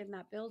walk in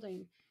that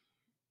building.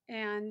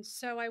 And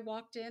so I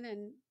walked in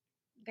and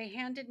they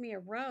handed me a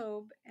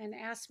robe and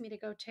asked me to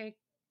go take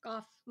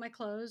off my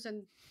clothes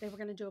and they were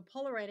going to do a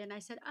Polaroid. And I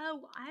said,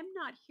 "Oh, I'm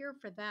not here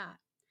for that.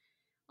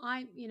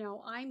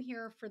 I'm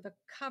here for the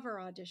cover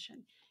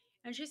audition."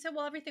 And she said,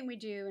 "Well, everything we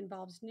do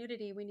involves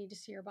nudity. We need to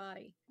see your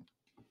body."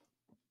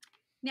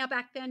 Now,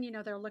 back then,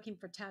 they're looking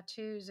for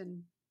tattoos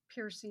and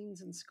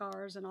piercings and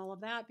scars and all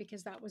of that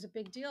because that was a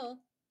big deal.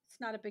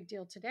 It's not a big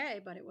deal today,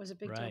 but it was a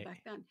big deal Right.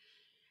 back then.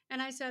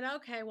 And I said,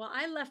 "Okay, well,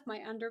 I left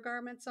my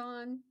undergarments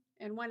on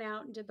and went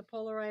out and did the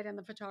Polaroid." And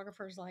the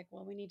photographer's like,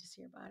 "Well, we need to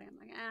see your body." I'm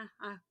like,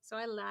 ah. So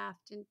I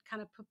laughed and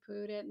kind of poo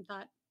pooed it and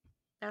thought,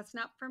 that's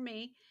not for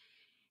me.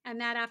 And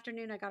that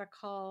afternoon, I got a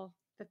call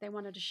that they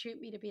wanted to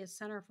shoot me to be a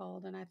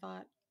centerfold. And I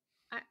thought,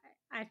 I,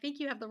 I think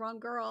you have the wrong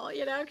girl,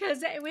 you know,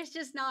 because it was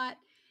just not,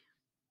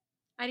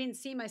 I didn't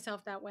see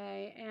myself that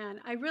way. And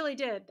I really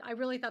did. I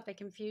really thought they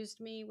confused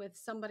me with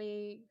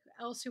somebody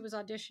else who was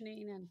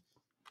auditioning.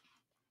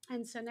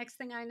 And so next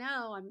thing I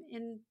know,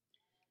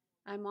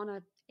 I'm on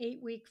a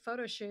 8-week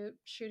photo shoot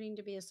shooting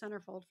to be a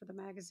centerfold for the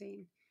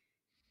magazine.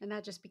 And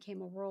that just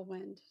became a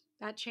whirlwind.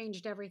 That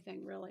changed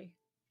everything, really.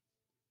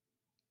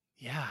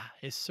 Yeah,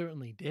 it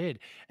certainly did.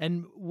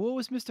 And what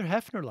was Mr.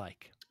 Hefner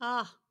like?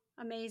 Ah,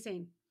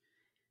 amazing.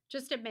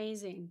 Just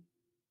amazing.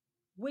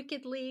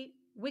 Wickedly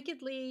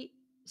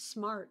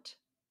smart,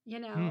 you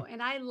Hmm. know,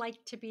 and I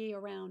like to be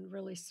around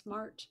really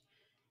smart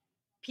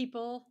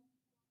people,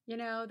 you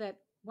know, that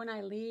when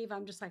I leave,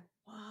 I'm just like,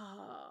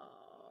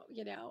 whoa,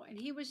 you know, and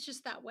he was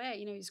just that way.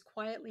 You know, he's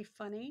quietly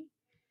funny.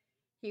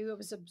 He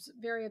was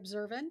very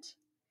observant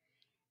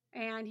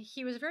and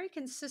he was very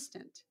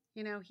consistent.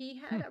 You know, he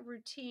Hmm. had a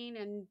routine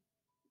and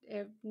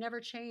it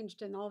never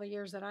changed in all the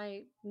years that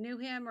I knew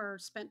him or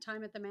spent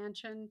time at the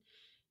mansion.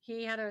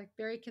 He had a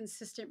very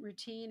consistent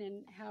routine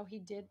in how he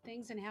did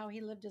things and how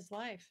he lived his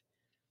life.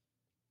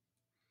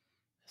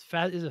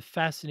 Is a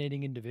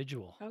fascinating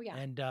individual, Oh,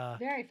 yeah.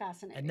 Very and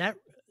fascinating. that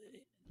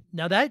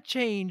now that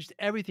changed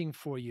everything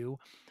for you.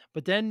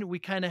 But then we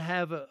kind of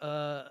have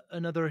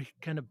another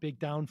kind of big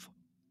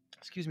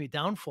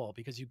downfall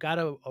because you got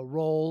a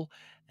role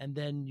and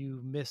then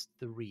you missed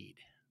the read.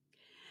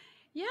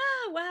 Yeah,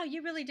 wow,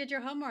 you really did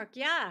your homework.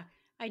 Yeah,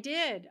 I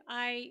did.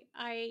 I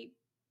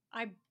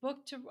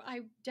booked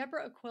I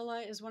Deborah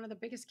Aquila is one of the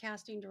biggest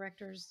casting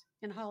directors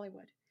in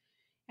Hollywood.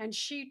 And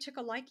she took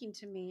a liking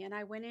to me and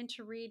I went in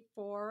to read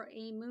for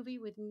a movie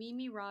with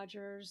Mimi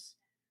Rogers.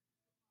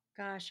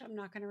 Gosh, I'm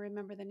not going to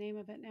remember the name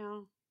of it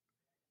now.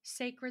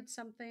 Sacred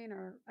something,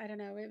 or I don't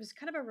know. It was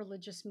kind of a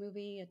religious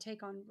movie, a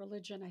take on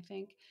religion, I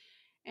think.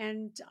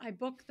 And I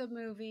booked the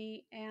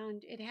movie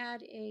and it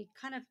had a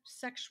kind of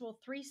sexual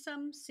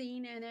threesome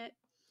scene in it.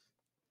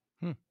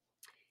 Hmm.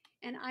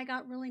 And I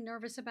got really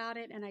nervous about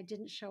it and I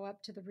didn't show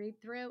up to the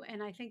read through.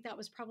 And I think that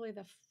was probably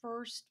the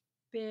first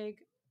big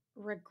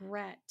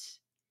regret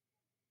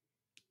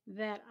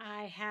that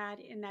I had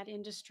in that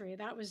industry.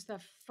 That was the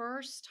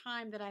first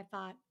time that I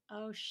thought,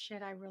 oh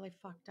shit, I really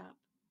fucked up.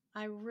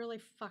 I really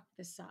fucked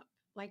this up.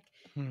 Like,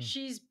 Hmm.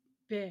 she's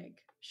big,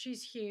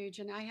 she's huge.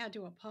 And I had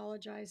to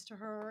apologize to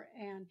her.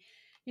 And,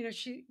 you know,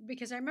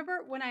 because I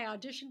remember when I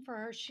auditioned for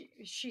her,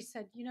 she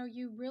said, you know,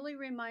 you really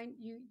remind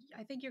you,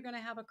 I think you're going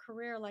to have a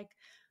career like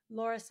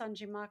Laura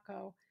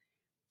Sanjimaco,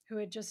 who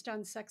had just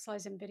done Sex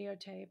Lies and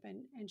Videotape.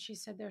 And she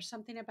said, there's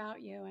something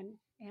about you.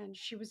 And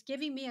she was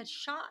giving me a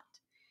shot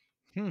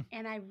Hmm.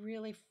 and I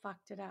really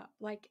fucked it up.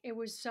 Like it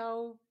was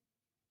so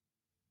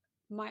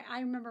I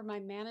remember my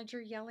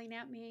manager yelling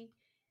at me,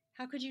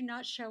 "How could you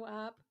not show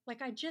up?"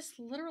 Like I just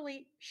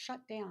literally shut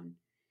down.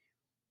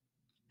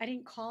 I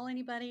didn't call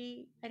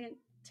anybody. I didn't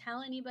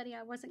tell anybody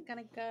I wasn't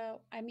going to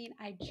go. I mean,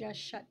 I just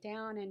shut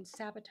down and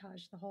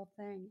sabotaged the whole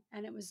thing.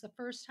 And it was the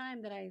first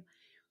time that I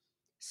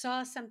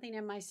saw something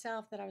in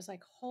myself that I was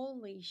like,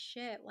 "Holy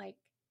shit, like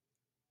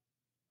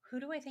who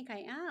do I think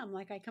I am?"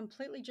 Like I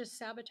completely just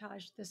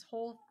sabotaged this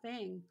whole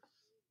thing.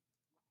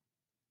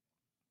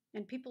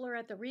 And people are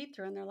at the read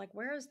through and they're like,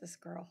 where is this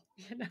girl?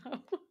 You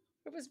know,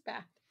 it was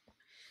bad.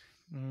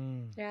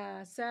 Mm.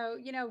 Yeah. So,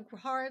 you know,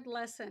 hard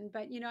lesson.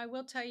 But, you know, I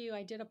will tell you,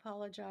 I did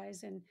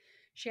apologize. And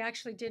she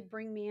actually did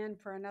bring me in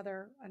for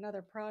another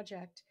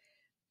project.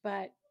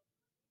 But,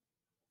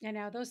 you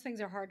know, those things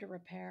are hard to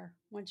repair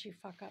once you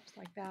fuck up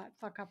like that,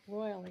 fuck up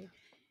royally,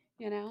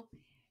 you know.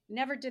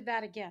 Never did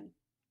that again.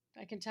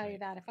 I can tell you Right.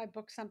 that. If I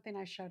booked something,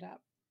 I showed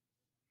up.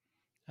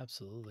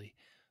 Absolutely.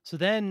 So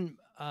then,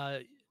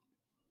 I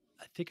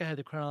think I had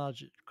the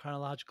chronology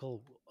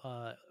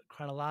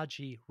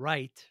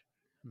right.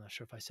 I'm not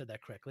sure if I said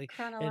that correctly.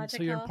 And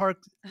so you're in Chronological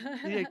Park,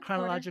 yeah, order.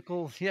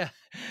 chronological, yeah.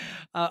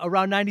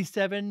 Around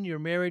 97, you're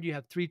married, you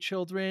have 3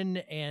 children,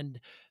 and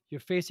you're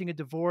facing a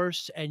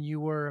divorce, and you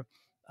were,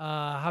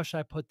 how should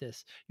I put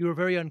this? You were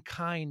very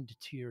unkind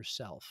to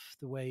yourself,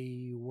 the way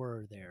you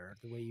were there,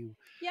 the way you,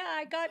 Yeah,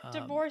 I got um,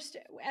 divorced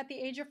at the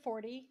age of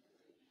 40.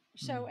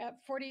 mm, So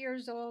at 40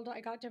 years old, I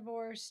got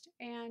divorced.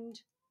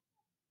 And,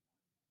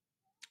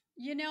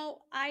 you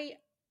know, I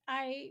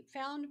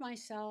found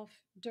myself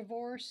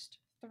divorced,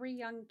 3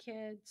 young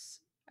kids.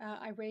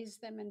 I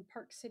raised them in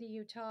Park City,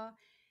 Utah.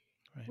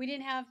 right. We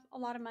didn't have a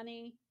lot of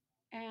money.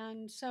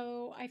 And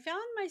so I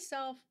found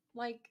myself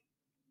like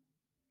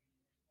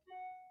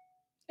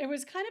it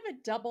was kind of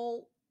a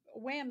double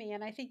whammy.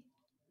 And I think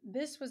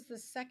this was the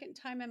second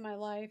time in my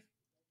life,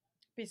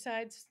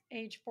 besides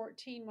age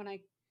 14, when I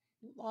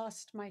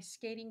lost my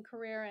skating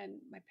career and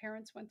my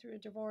parents went through a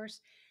divorce.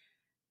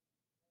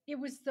 It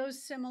was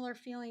those similar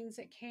feelings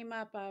that came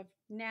up of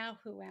now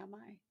who am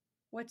I?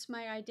 What's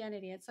my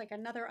identity? It's like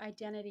another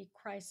identity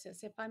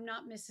crisis. If I'm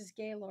not Mrs.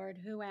 Gaylord,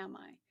 who am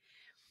I?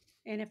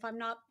 And if I'm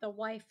not the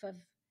wife of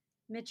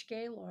Mitch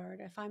Gaylord,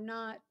 if I'm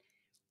not,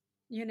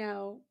 you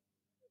know,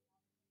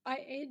 I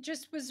it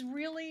just was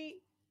really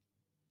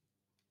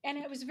And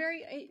it was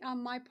very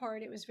on my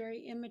part, it was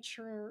very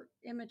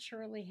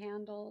immaturely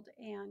handled,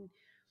 and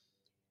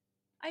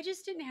I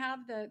just didn't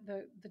have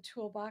the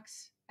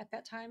toolbox at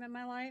that time in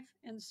my life,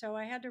 and so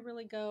I had to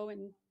really go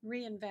and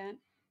reinvent.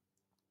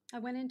 I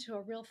went into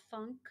a real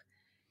funk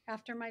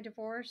after my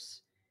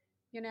divorce.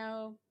 You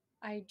know,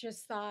 I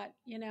just thought,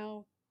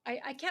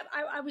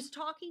 I was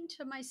talking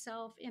to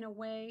myself in a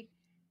way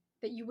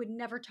that you would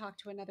never talk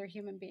to another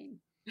human being.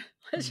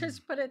 Let's Mm,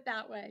 just put it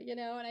that way, and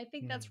I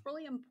think mm. that's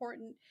really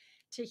important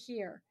to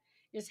hear,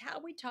 is how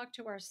we talk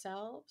to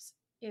ourselves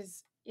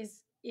is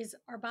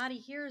our body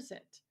hears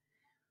it.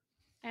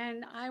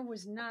 And I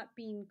was not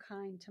being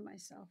kind to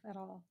myself at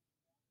all.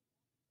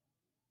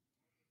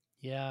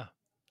 Yeah,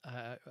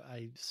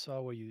 I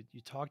saw where you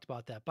talked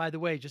about that. By the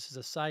way, just as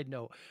a side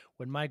note,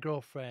 when my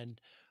girlfriend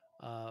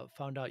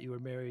found out you were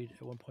married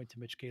at one point to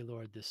Mitch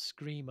Gaylord, this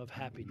scream of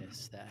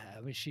happiness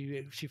I mean,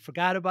 she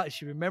forgot about,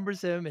 she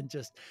remembers him and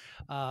just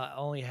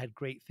only had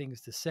great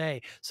things to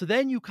say. So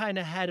then you kind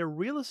of had a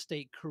real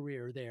estate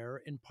career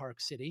there in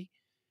Park City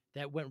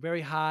that went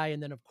very high,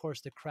 and then of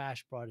course the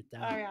crash brought it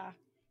Oh down. yeah.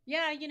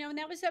 Yeah, and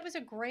that was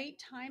a great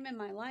time in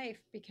my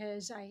life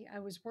because I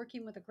was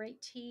working with a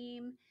great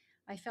team.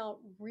 I felt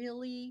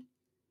really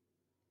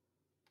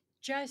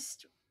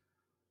just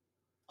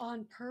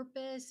on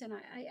purpose, and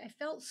I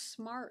felt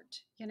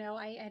smart.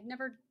 I had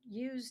never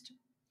used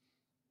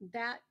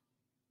that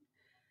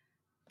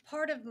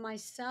part of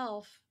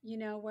myself,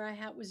 where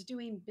was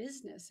doing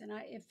business, and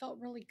it felt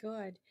really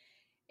good.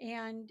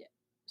 And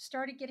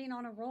started getting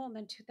on a roll. And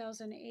then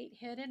 2008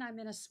 hit, and I'm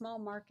in a small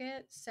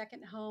market,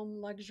 second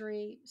home,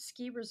 luxury,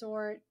 ski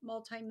resort,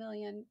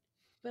 multi-million,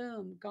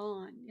 boom,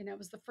 gone. It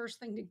was the first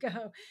thing to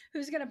go.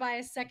 Who's going to buy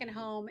a second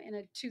home in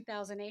a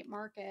 2008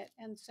 market?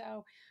 And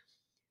so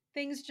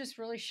things just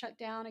really shut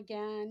down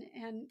again.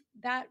 And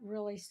that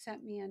really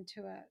sent me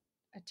into a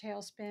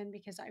tailspin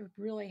because I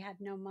really had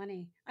no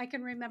money. I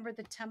can remember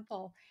the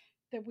temple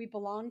that we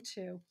belonged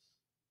to,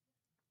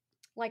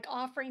 like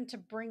offering to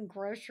bring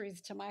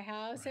groceries to my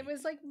house. It Right.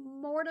 was like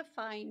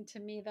mortifying to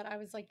me that I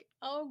was like,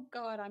 oh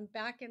God, I'm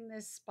back in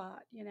this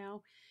spot.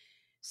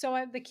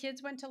 So the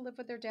kids went to live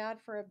with their dad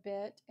for a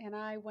bit, and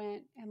I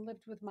went and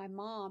lived with my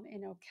mom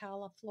in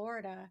Ocala,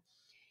 Florida.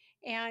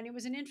 And it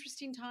was an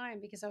interesting time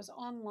because I was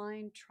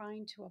online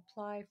trying to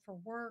apply for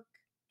work,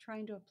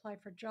 trying to apply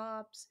for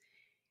jobs.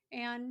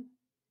 And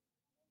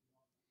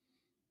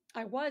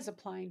I was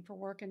applying for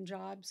work and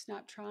jobs,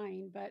 not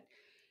trying, but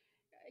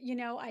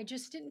I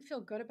just didn't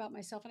feel good about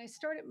myself. And I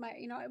started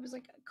I was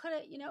like, could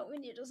I,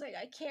 when you're just like,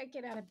 I can't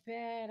get out of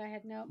bed.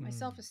 My Mm,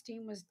 self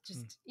esteem was mm.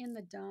 just in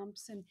the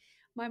dumps. And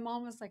my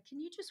mom was like, can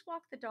you just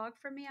walk the dog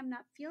for me? I'm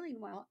not feeling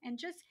well. And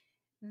just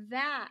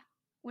that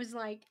was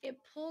like, it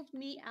pulled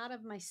me out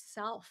of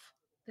myself,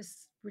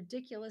 this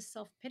ridiculous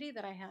self pity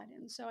that I had.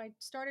 And so I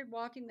started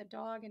walking the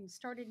dog and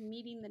started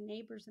meeting the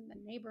neighbors in the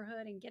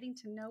neighborhood and getting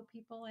to know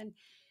people. And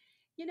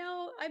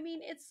I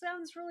mean, it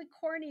sounds really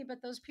corny,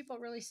 but those people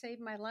really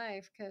saved my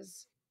life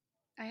because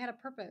I had a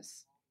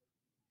purpose.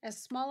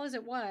 As small as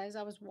it was,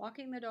 I was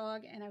walking the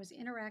dog and I was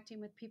interacting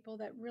with people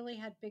that really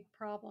had big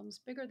problems,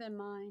 bigger than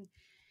mine.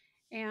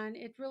 And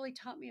it really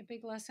taught me a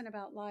big lesson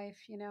about life,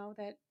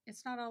 that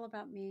it's not all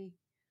about me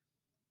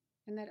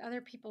and that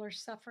other people are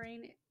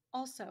suffering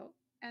also.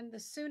 And the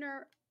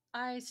sooner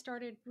I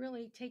started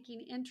really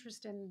taking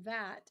interest in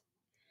that,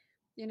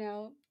 you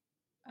know,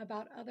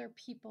 about other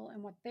people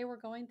and what they were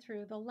going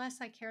through, the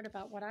less I cared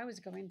about what I was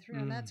going through.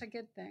 And Mm. that's a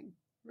good thing,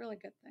 really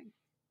good thing.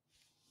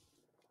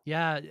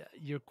 Yeah,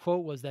 your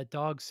quote was that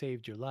dog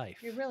saved your It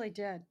life. really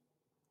did.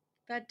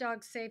 That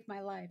dog saved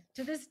my life.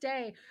 To this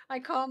day, I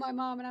call my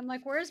mom and I'm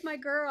like, where's my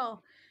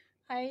girl?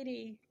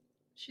 Heidi.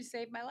 She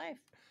saved my life.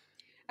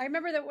 I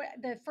remember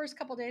that the first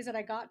couple days that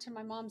I got to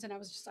my mom's, and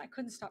I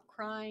couldn't stop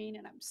crying,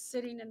 and I'm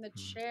sitting in the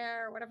Mm.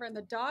 chair or whatever. And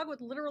the dog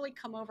would literally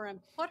come over and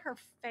put her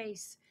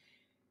face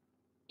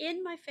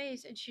in my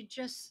face, and she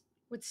just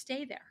would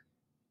stay there.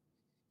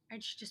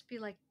 And she'd just be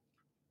like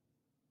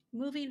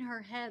moving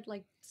her head,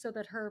 like so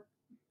that her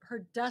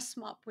dust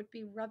mop would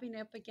be rubbing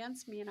up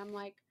against me. And I'm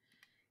like,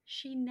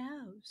 she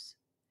knows.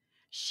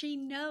 She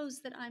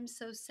knows that I'm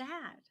so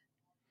sad.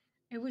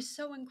 It was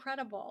so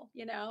incredible,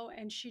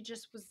 and she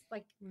just was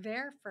like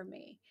there for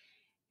me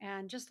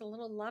and just a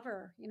little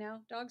lover.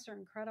 Dogs are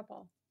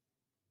incredible.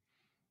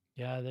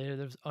 Yeah,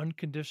 there's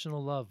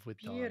unconditional love with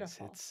dogs.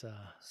 Beautiful. It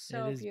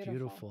So is beautiful.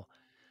 beautiful.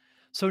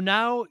 So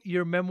now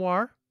your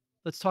memoir,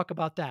 let's talk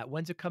about that.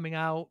 When's it coming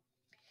out?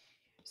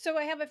 So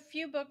I have a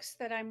few books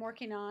that I'm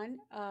working on,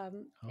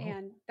 Oh,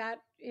 and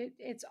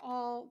it's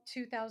all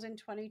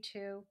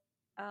 2022.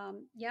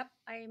 Yep,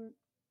 I'm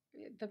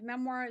the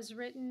memoir is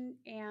written,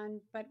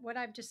 and but what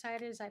I've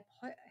decided is I'm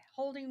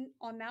holding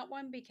on that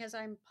one because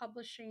I'm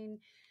publishing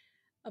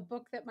a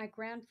book that my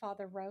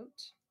grandfather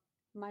wrote,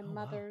 my oh wow.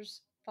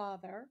 mother's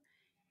father,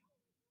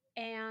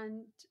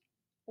 and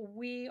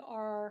we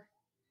are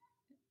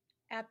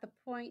at the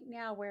point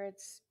now where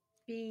it's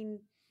being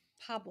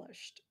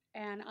published,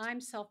 and I'm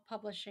self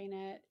publishing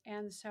it.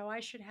 And so I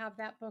should have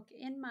that book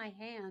in my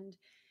hand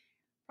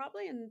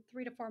probably in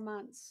 3 to 4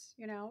 months.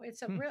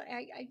 It's a Hmm. real.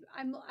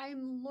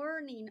 I'm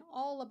learning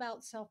all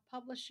about self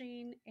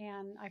publishing,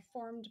 and I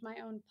formed my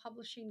own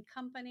publishing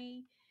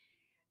company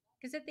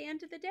because at the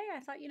end of the day, I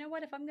thought, you know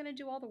what, if I'm going to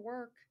do all the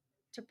work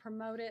to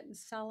promote it and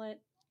sell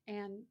it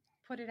and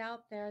put it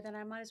out there, then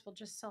I might as well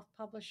just self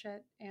publish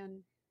it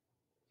and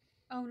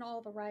own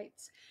all the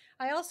rights.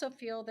 I also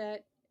feel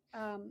that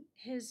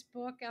his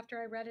book, after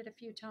I read it a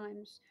few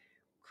times,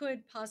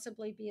 could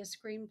possibly be a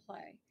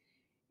screenplay.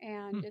 Hmm.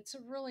 And it's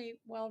a really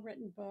well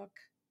written book.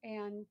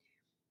 And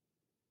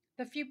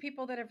the few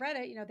people that have read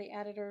it, the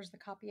editors, the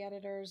copy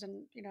editors,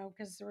 and,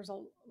 because there was a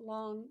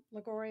long,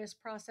 laborious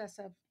process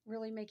of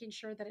really making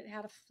sure that it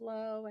had a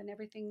flow and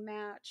everything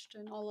matched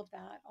and all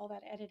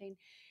that editing.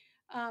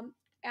 Um,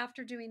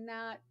 After doing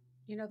that,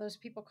 those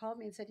people called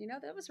me and said,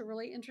 that was a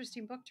really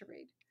interesting book to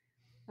read.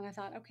 And I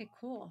thought, okay,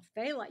 cool. If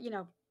they like,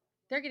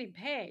 they're getting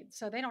paid,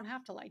 so they don't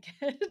have to like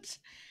it.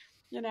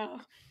 you know,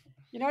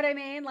 you know what I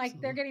mean? Like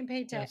they're Absolutely. getting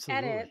paid to edit.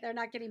 Absolutely. They're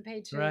not getting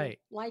paid to Right.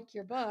 like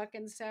your book.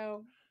 And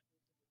so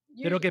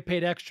They you're, don't get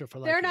paid extra for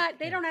they're liking it. not,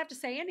 they Yeah. don't have to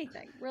say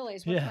anything really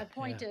is what Yeah. my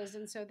point Yeah. is.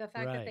 And so the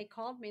fact that Right. they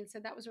called me and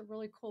said that was a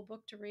really cool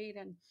book to read.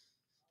 And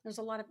there's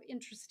a lot of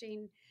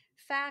interesting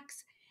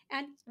facts.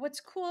 And what's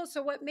cool,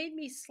 so what made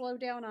me slow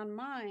down on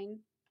mine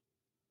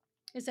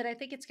is that I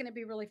think it's going to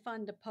be really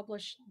fun to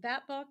publish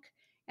that book.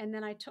 And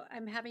then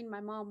I'm having my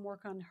mom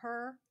work on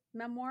her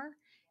memoir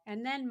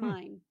and then Hmm.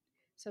 mine.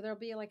 So there'll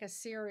be like a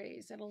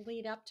series. It'll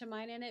lead up to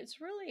mine. And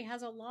it's really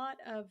has a lot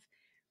of,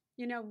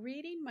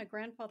 reading my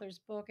grandfather's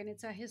book, and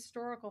it's a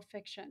historical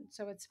fiction.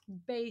 So it's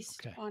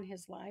based Okay. on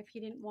his life.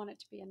 He didn't want it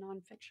to be a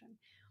nonfiction.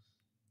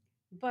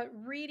 But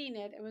reading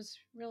it, it was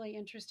really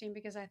interesting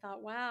because I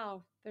thought,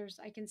 wow,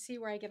 I can see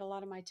where I get a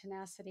lot of my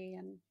tenacity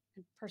and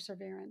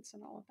perseverance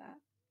and all of that.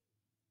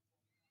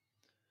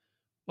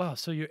 Wow.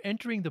 So you're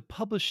entering the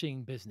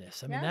publishing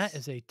business. I mean, that Yes.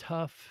 is a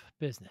tough Yeah,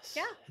 business,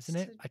 isn't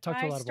it? I talked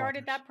to a I lot of started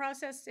authors. that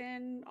process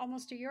in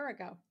almost a year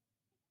ago,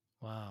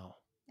 Wow.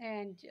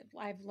 and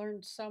I've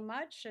learned so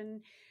much.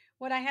 And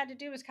what I had to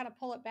do was kind of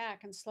pull it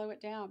back and slow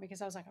it down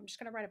because I was like, I'm just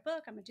going to write a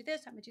book. I'm going to do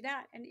this. I'm going to do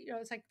that. And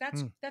it's like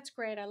Hmm. that's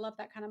great. I love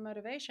that kind of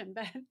motivation.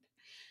 But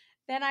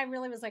then I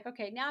really was like,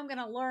 okay, now I'm going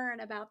to learn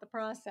about the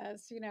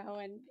process,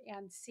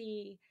 and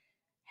see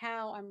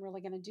how I'm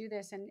really going to do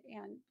this and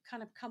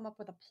kind of come up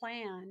with a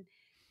plan.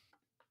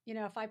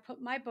 If I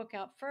put my book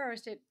out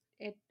first,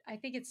 I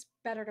think it's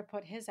better to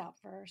put his out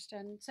first.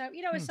 And so,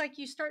 Hmm. it's like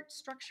you start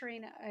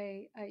structuring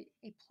a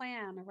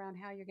plan around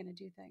how you're going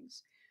to do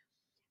things.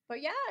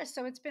 But yeah,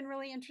 so it's been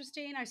really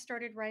interesting. I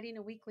started writing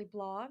a weekly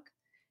blog.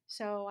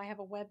 So I have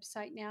a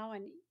website now,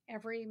 and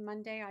every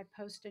Monday I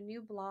post a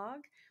new blog.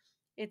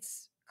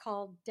 It's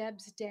called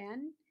Deb's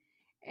Den,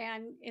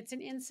 and it's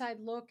an inside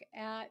look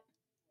at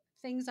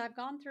things I've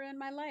gone through in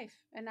my life,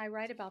 and I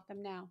write about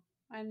them now.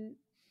 And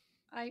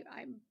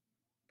I'm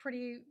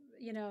pretty,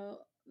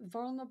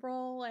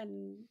 vulnerable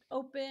and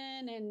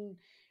open, and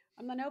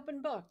I'm an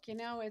open book.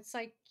 It's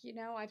like,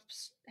 I've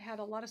had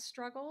a lot of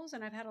struggles,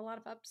 and I've had a lot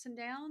of ups and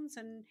downs,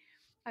 and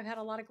I've had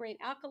a lot of great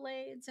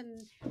accolades.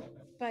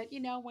 But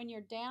when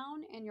you're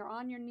down and you're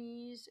on your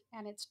knees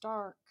and it's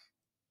dark,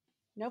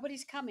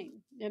 nobody's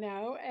coming,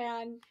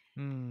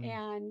 Hmm.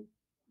 and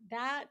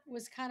that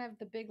was kind of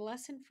the big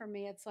lesson for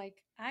me. It's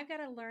like, I've got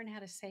to learn how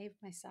to save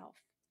myself.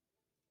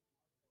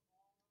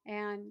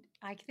 And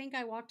I think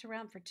I walked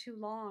around for too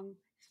long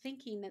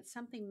thinking that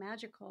something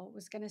magical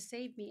was going to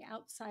save me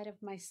outside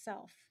of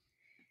myself.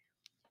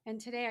 And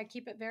today I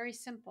keep it very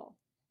simple,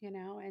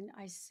 and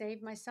I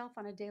save myself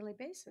on a daily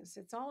basis.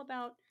 It's all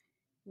about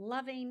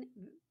loving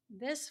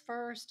this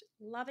first,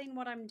 loving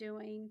what I'm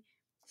doing,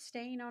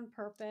 staying on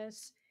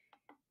purpose,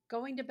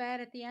 going to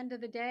bed at the end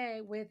of the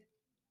day with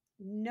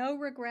no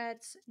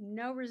regrets,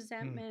 no Hmm.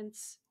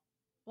 resentments.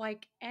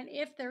 Like, and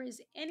if there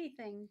is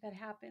anything that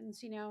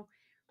happens,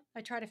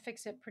 I try to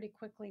fix it pretty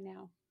quickly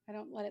now. I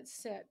don't let it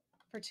sit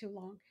for too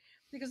long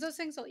because those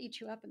things will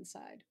eat you up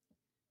inside.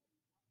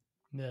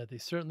 Yeah, they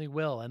certainly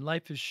will. And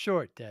life is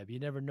short, Deb. You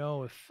never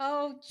know if,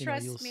 Oh, you'll,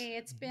 trust me,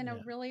 it's been a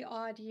yeah. really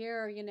odd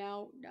year,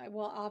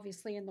 Well,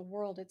 obviously in the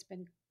world it's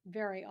been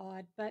very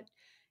odd, but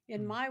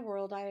in Hmm. my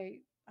world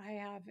I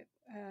have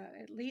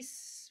at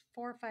least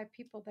 4 or 5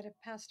 people that have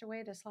passed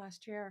away this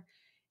last year.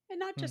 And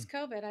not Hmm. just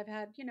COVID. I've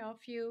had, a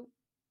few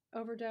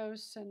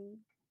overdose, and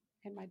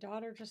my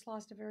daughter just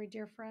lost a very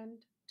dear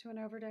friend to an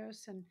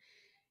overdose. And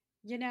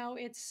you know,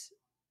 it's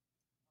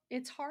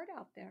it's hard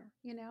out there,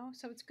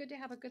 so it's good to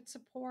have a good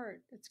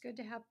support. It's good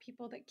to have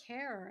people that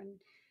care and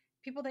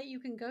people that you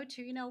can go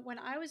to. When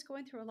I was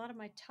going through a lot of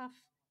my tough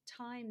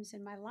times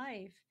in my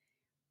life,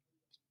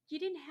 I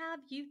didn't have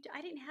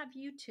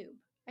YouTube.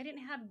 I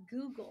didn't have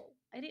Google.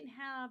 I didn't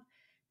have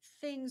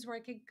things where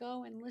I could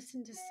go and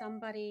listen to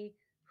somebody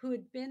who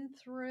had been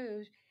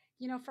through,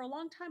 for a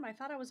long time I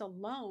thought I was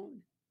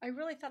alone. I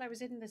really thought I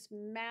was in this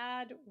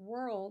mad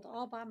world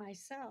all by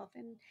myself.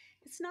 And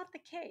it's not the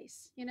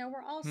case.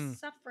 We're all Hmm.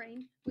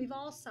 suffering. We've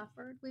all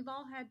suffered. We've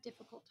all had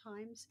difficult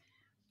times.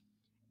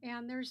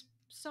 And there's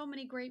so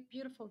many great,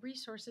 beautiful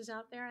resources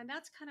out there. And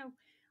that's kind of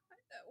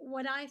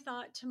what I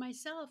thought to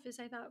myself is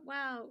I thought,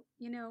 wow,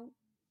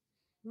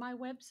 my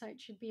website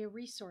should be a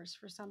resource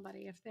for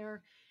somebody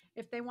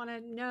if they want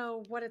to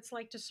know what it's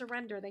like to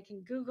surrender, they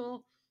can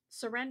Google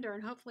surrender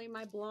and hopefully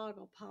my blog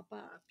will pop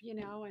up,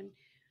 and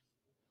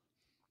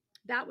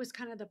that was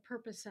kind of the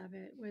purpose of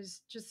it,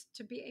 was just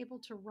to be able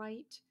to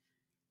write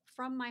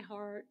from my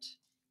heart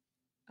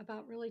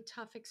about really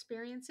tough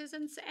experiences,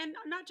 and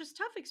not just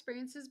tough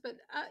experiences, but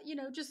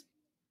just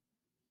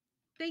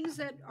things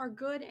that are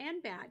good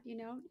and bad.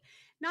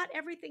 Not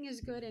everything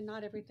is good and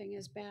not everything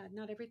is bad,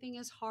 not everything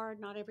is hard,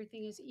 not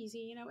everything is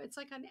easy. It's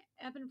like an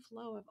ebb and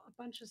flow of a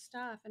bunch of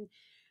stuff, and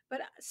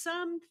but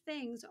some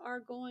things are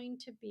going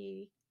to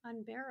be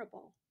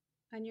unbearable,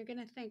 and you're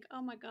going to think,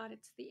 oh my god,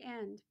 it's the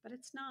end, but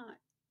it's not.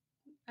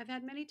 I've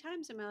had many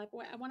times in my life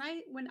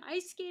when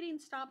ice skating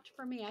stopped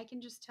for me, I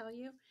can just tell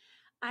you,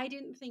 I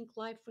didn't think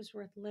life was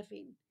worth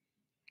living,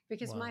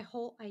 because my Wow.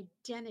 whole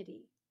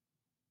identity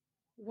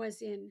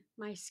was in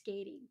my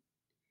skating,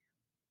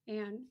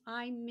 and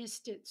I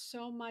missed it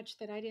so much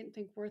that I didn't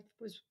think worth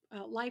was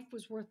life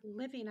was worth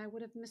living. I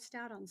would have missed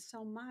out on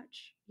so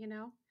much.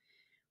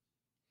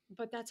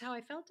 But that's how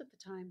I felt at the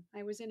time.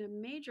 I was in a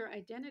major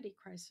identity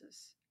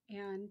crisis,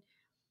 and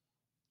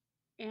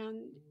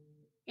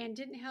and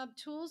didn't have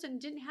tools and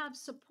didn't have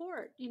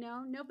support.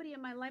 Nobody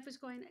in my life was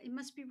going, it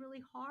must be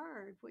really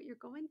hard what you're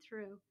going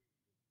through.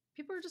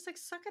 People are just like,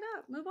 suck it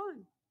up, move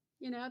on.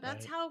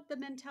 That's Right. how the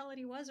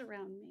mentality was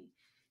around me.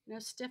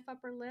 Stiff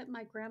upper lip.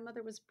 My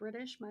grandmother was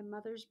British, my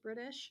mother's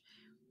British.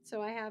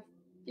 So I have,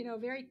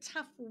 very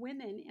tough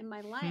women in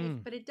my life, Hmm.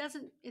 but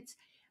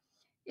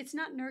it's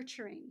not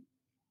nurturing.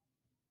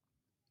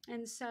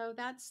 And so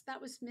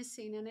that was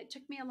missing. And it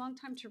took me a long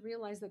time to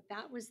realize that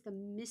that was the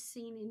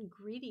missing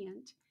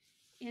ingredient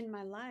in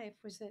my life,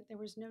 was that there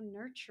was no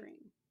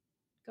nurturing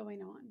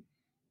going on.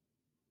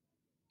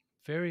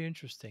 Very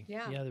interesting.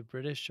 Yeah. Yeah, the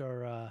British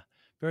are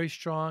very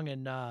strong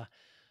and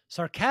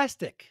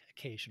sarcastic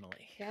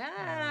occasionally.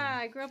 Yeah.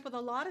 I grew up with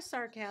a lot of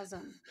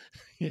sarcasm.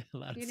 Yeah, a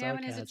lot of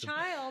And as a sarcasm.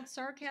 child,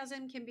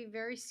 sarcasm can be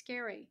very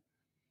scary,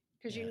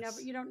 because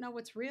Yes. you don't know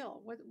what's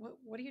real. What are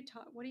what are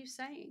you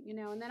saying?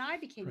 And then I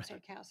became Right.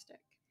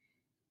 sarcastic.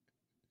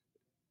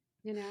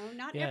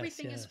 Not Yes.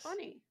 everything is Yes.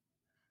 funny.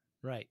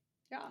 Right.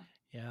 Yeah.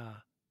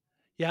 Yeah.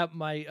 Yeah.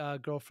 My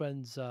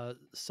girlfriend's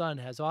son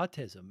has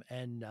autism,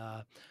 and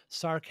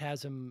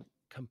sarcasm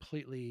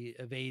completely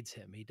evades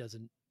him. He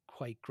doesn't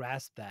quite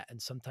grasp that,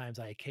 and sometimes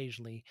I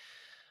occasionally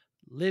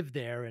live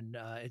there, and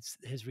it's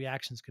his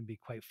reactions can be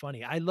quite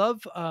funny. I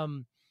love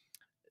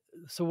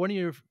so one of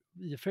your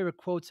favorite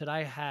quotes that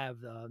I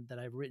have that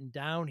I've written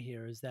down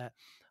here is that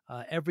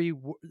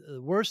the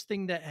worst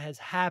thing that has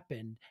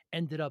happened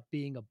ended up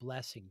being a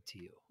blessing to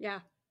you.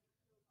 Yeah.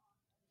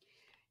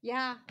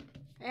 Yeah.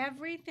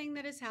 Everything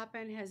that has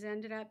happened has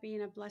ended up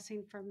being a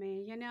blessing for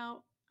me.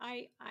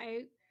 I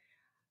I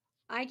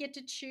I get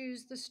to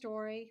choose the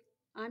story.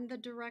 I'm the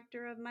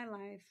director of my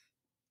life.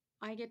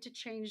 I get to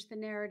change the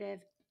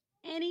narrative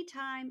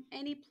anytime,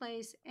 any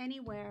place,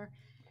 anywhere.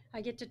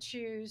 I get to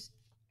choose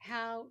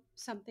how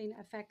something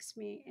affects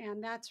me.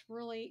 And that's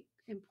really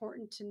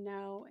important to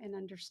know and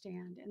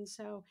understand. And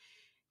so,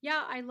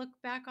 yeah, I look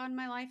back on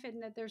my life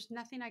and that there's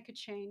nothing I could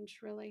change,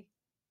 really.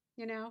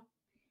 You know,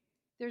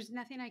 there's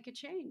nothing I could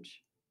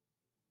change,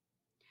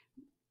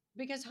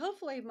 because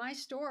hopefully my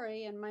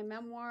story and my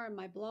memoir and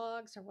my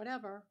blogs or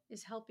whatever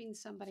is helping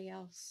somebody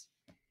else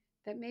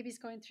that maybe is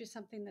going through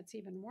something that's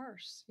even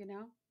worse.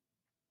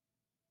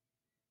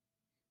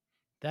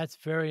 That's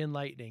very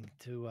enlightening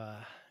to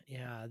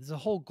yeah, there's a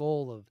whole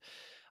goal of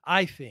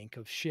I think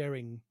of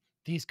sharing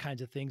these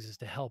kinds of things is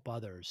to help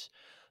others.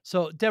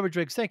 So Deborah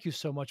Driggs, thank you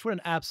so much. What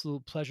an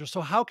absolute pleasure.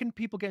 So how can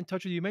people get in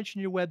touch with you? You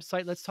mentioned your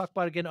website. Let's talk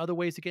about again other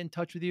ways to get in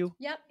touch with you.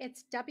 Yep,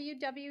 it's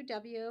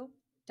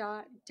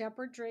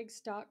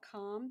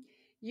www.deborah.driggs.com.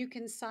 You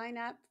can sign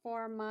up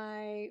for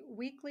my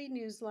weekly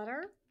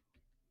newsletter,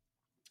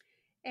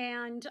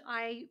 and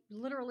I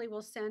literally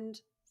will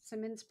send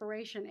some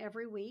inspiration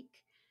every week.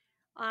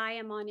 I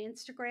am on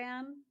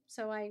Instagram,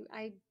 so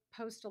I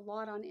post a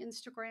lot on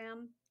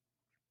Instagram,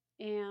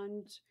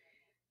 and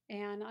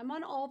I'm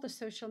on all the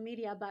social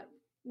media, but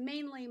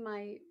mainly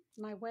my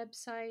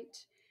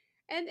website.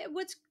 And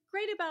what's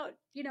great about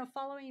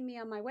following me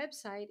on my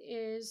website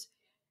is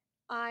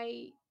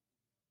I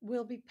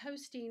will be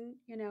posting,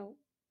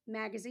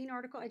 magazine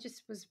article. I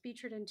just was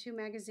featured in two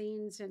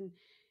magazines, and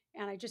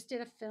I just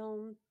did a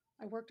film.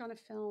 I worked on a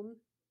film,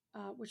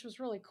 which was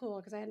really cool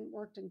because I hadn't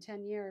worked in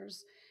 10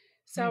 years,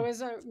 so Hmm, it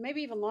was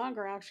maybe even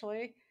longer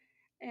actually.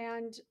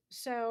 And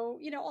so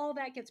all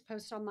that gets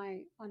posted on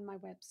my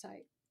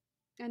website.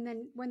 And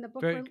then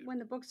very when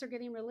the books are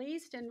getting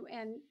released, and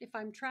if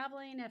I'm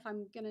traveling, if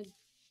I'm going to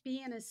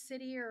be in a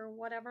city or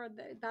whatever,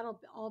 that'll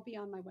all be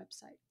on my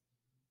website.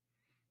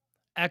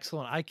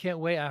 excellent. I can't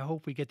wait. I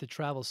hope we get to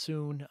travel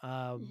soon.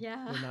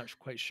 Yeah. We're not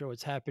quite sure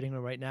what's happening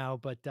right now,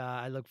 but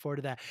I look forward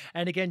to that.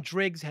 And again,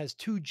 Driggs has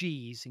two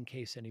G's in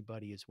case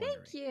anybody is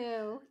wondering. Thank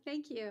you.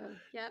 Thank you.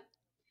 Yep.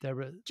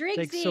 Deborah,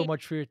 thanks so Driggsy.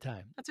 much for your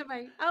time. That's what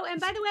my. Oh,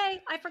 and by the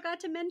way, I forgot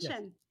to Yes.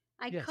 mention,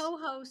 I Yes. co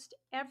host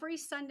every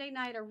Sunday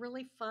night a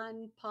really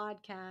fun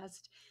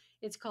podcast.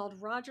 It's called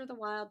Roger the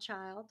Wild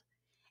Child.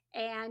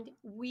 And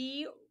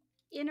we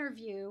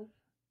interview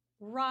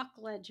rock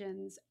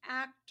legends,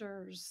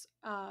 actors,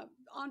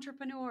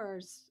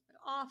 entrepreneurs,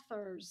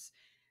 authors,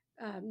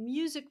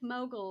 music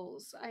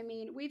moguls. I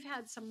mean, we've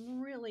had some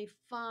really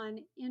fun,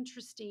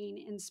 interesting,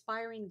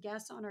 inspiring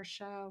guests on our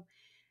show,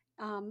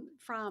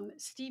 from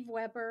Steve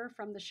Weber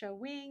from the show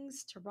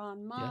Wings to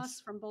Ron Moss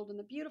Yes. from Bold and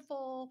the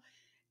Beautiful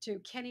to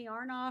Kenny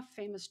Arnoff,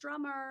 famous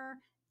drummer,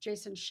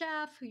 Jason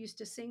Sheff, who used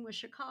to sing with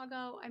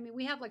Chicago. I mean,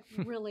 we have like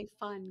really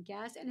fun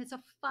guests, and it's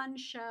a fun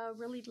show,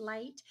 really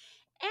light.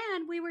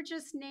 And we were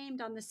just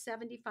named on the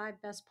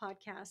 75 best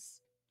podcasts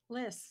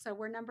list. So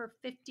we're number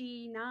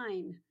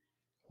 59.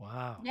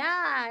 Wow.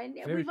 Yeah, and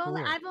Very cool.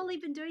 I've only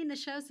been doing the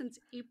show since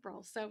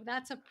April, so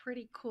that's a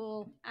pretty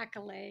cool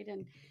accolade.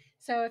 And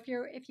so if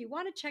you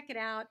want to check it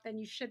out, then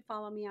you should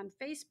follow me on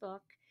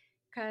Facebook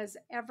because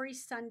every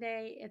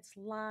Sunday it's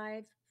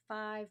live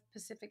 5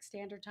 Pacific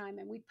Standard Time,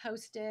 and we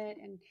post it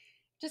and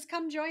just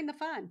come join the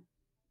fun.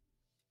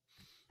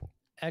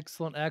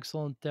 Excellent,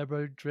 excellent,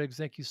 Deborah Driggs.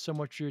 Thank you so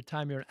much for your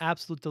time. You're an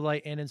absolute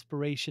delight and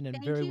inspiration and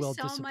Thank very you well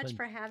so much disciplined.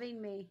 for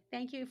having me.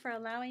 Thank you for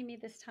allowing me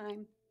this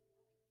time.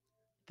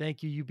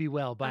 Thank you. You be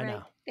well. All Bye right,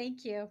 now.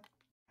 thank you.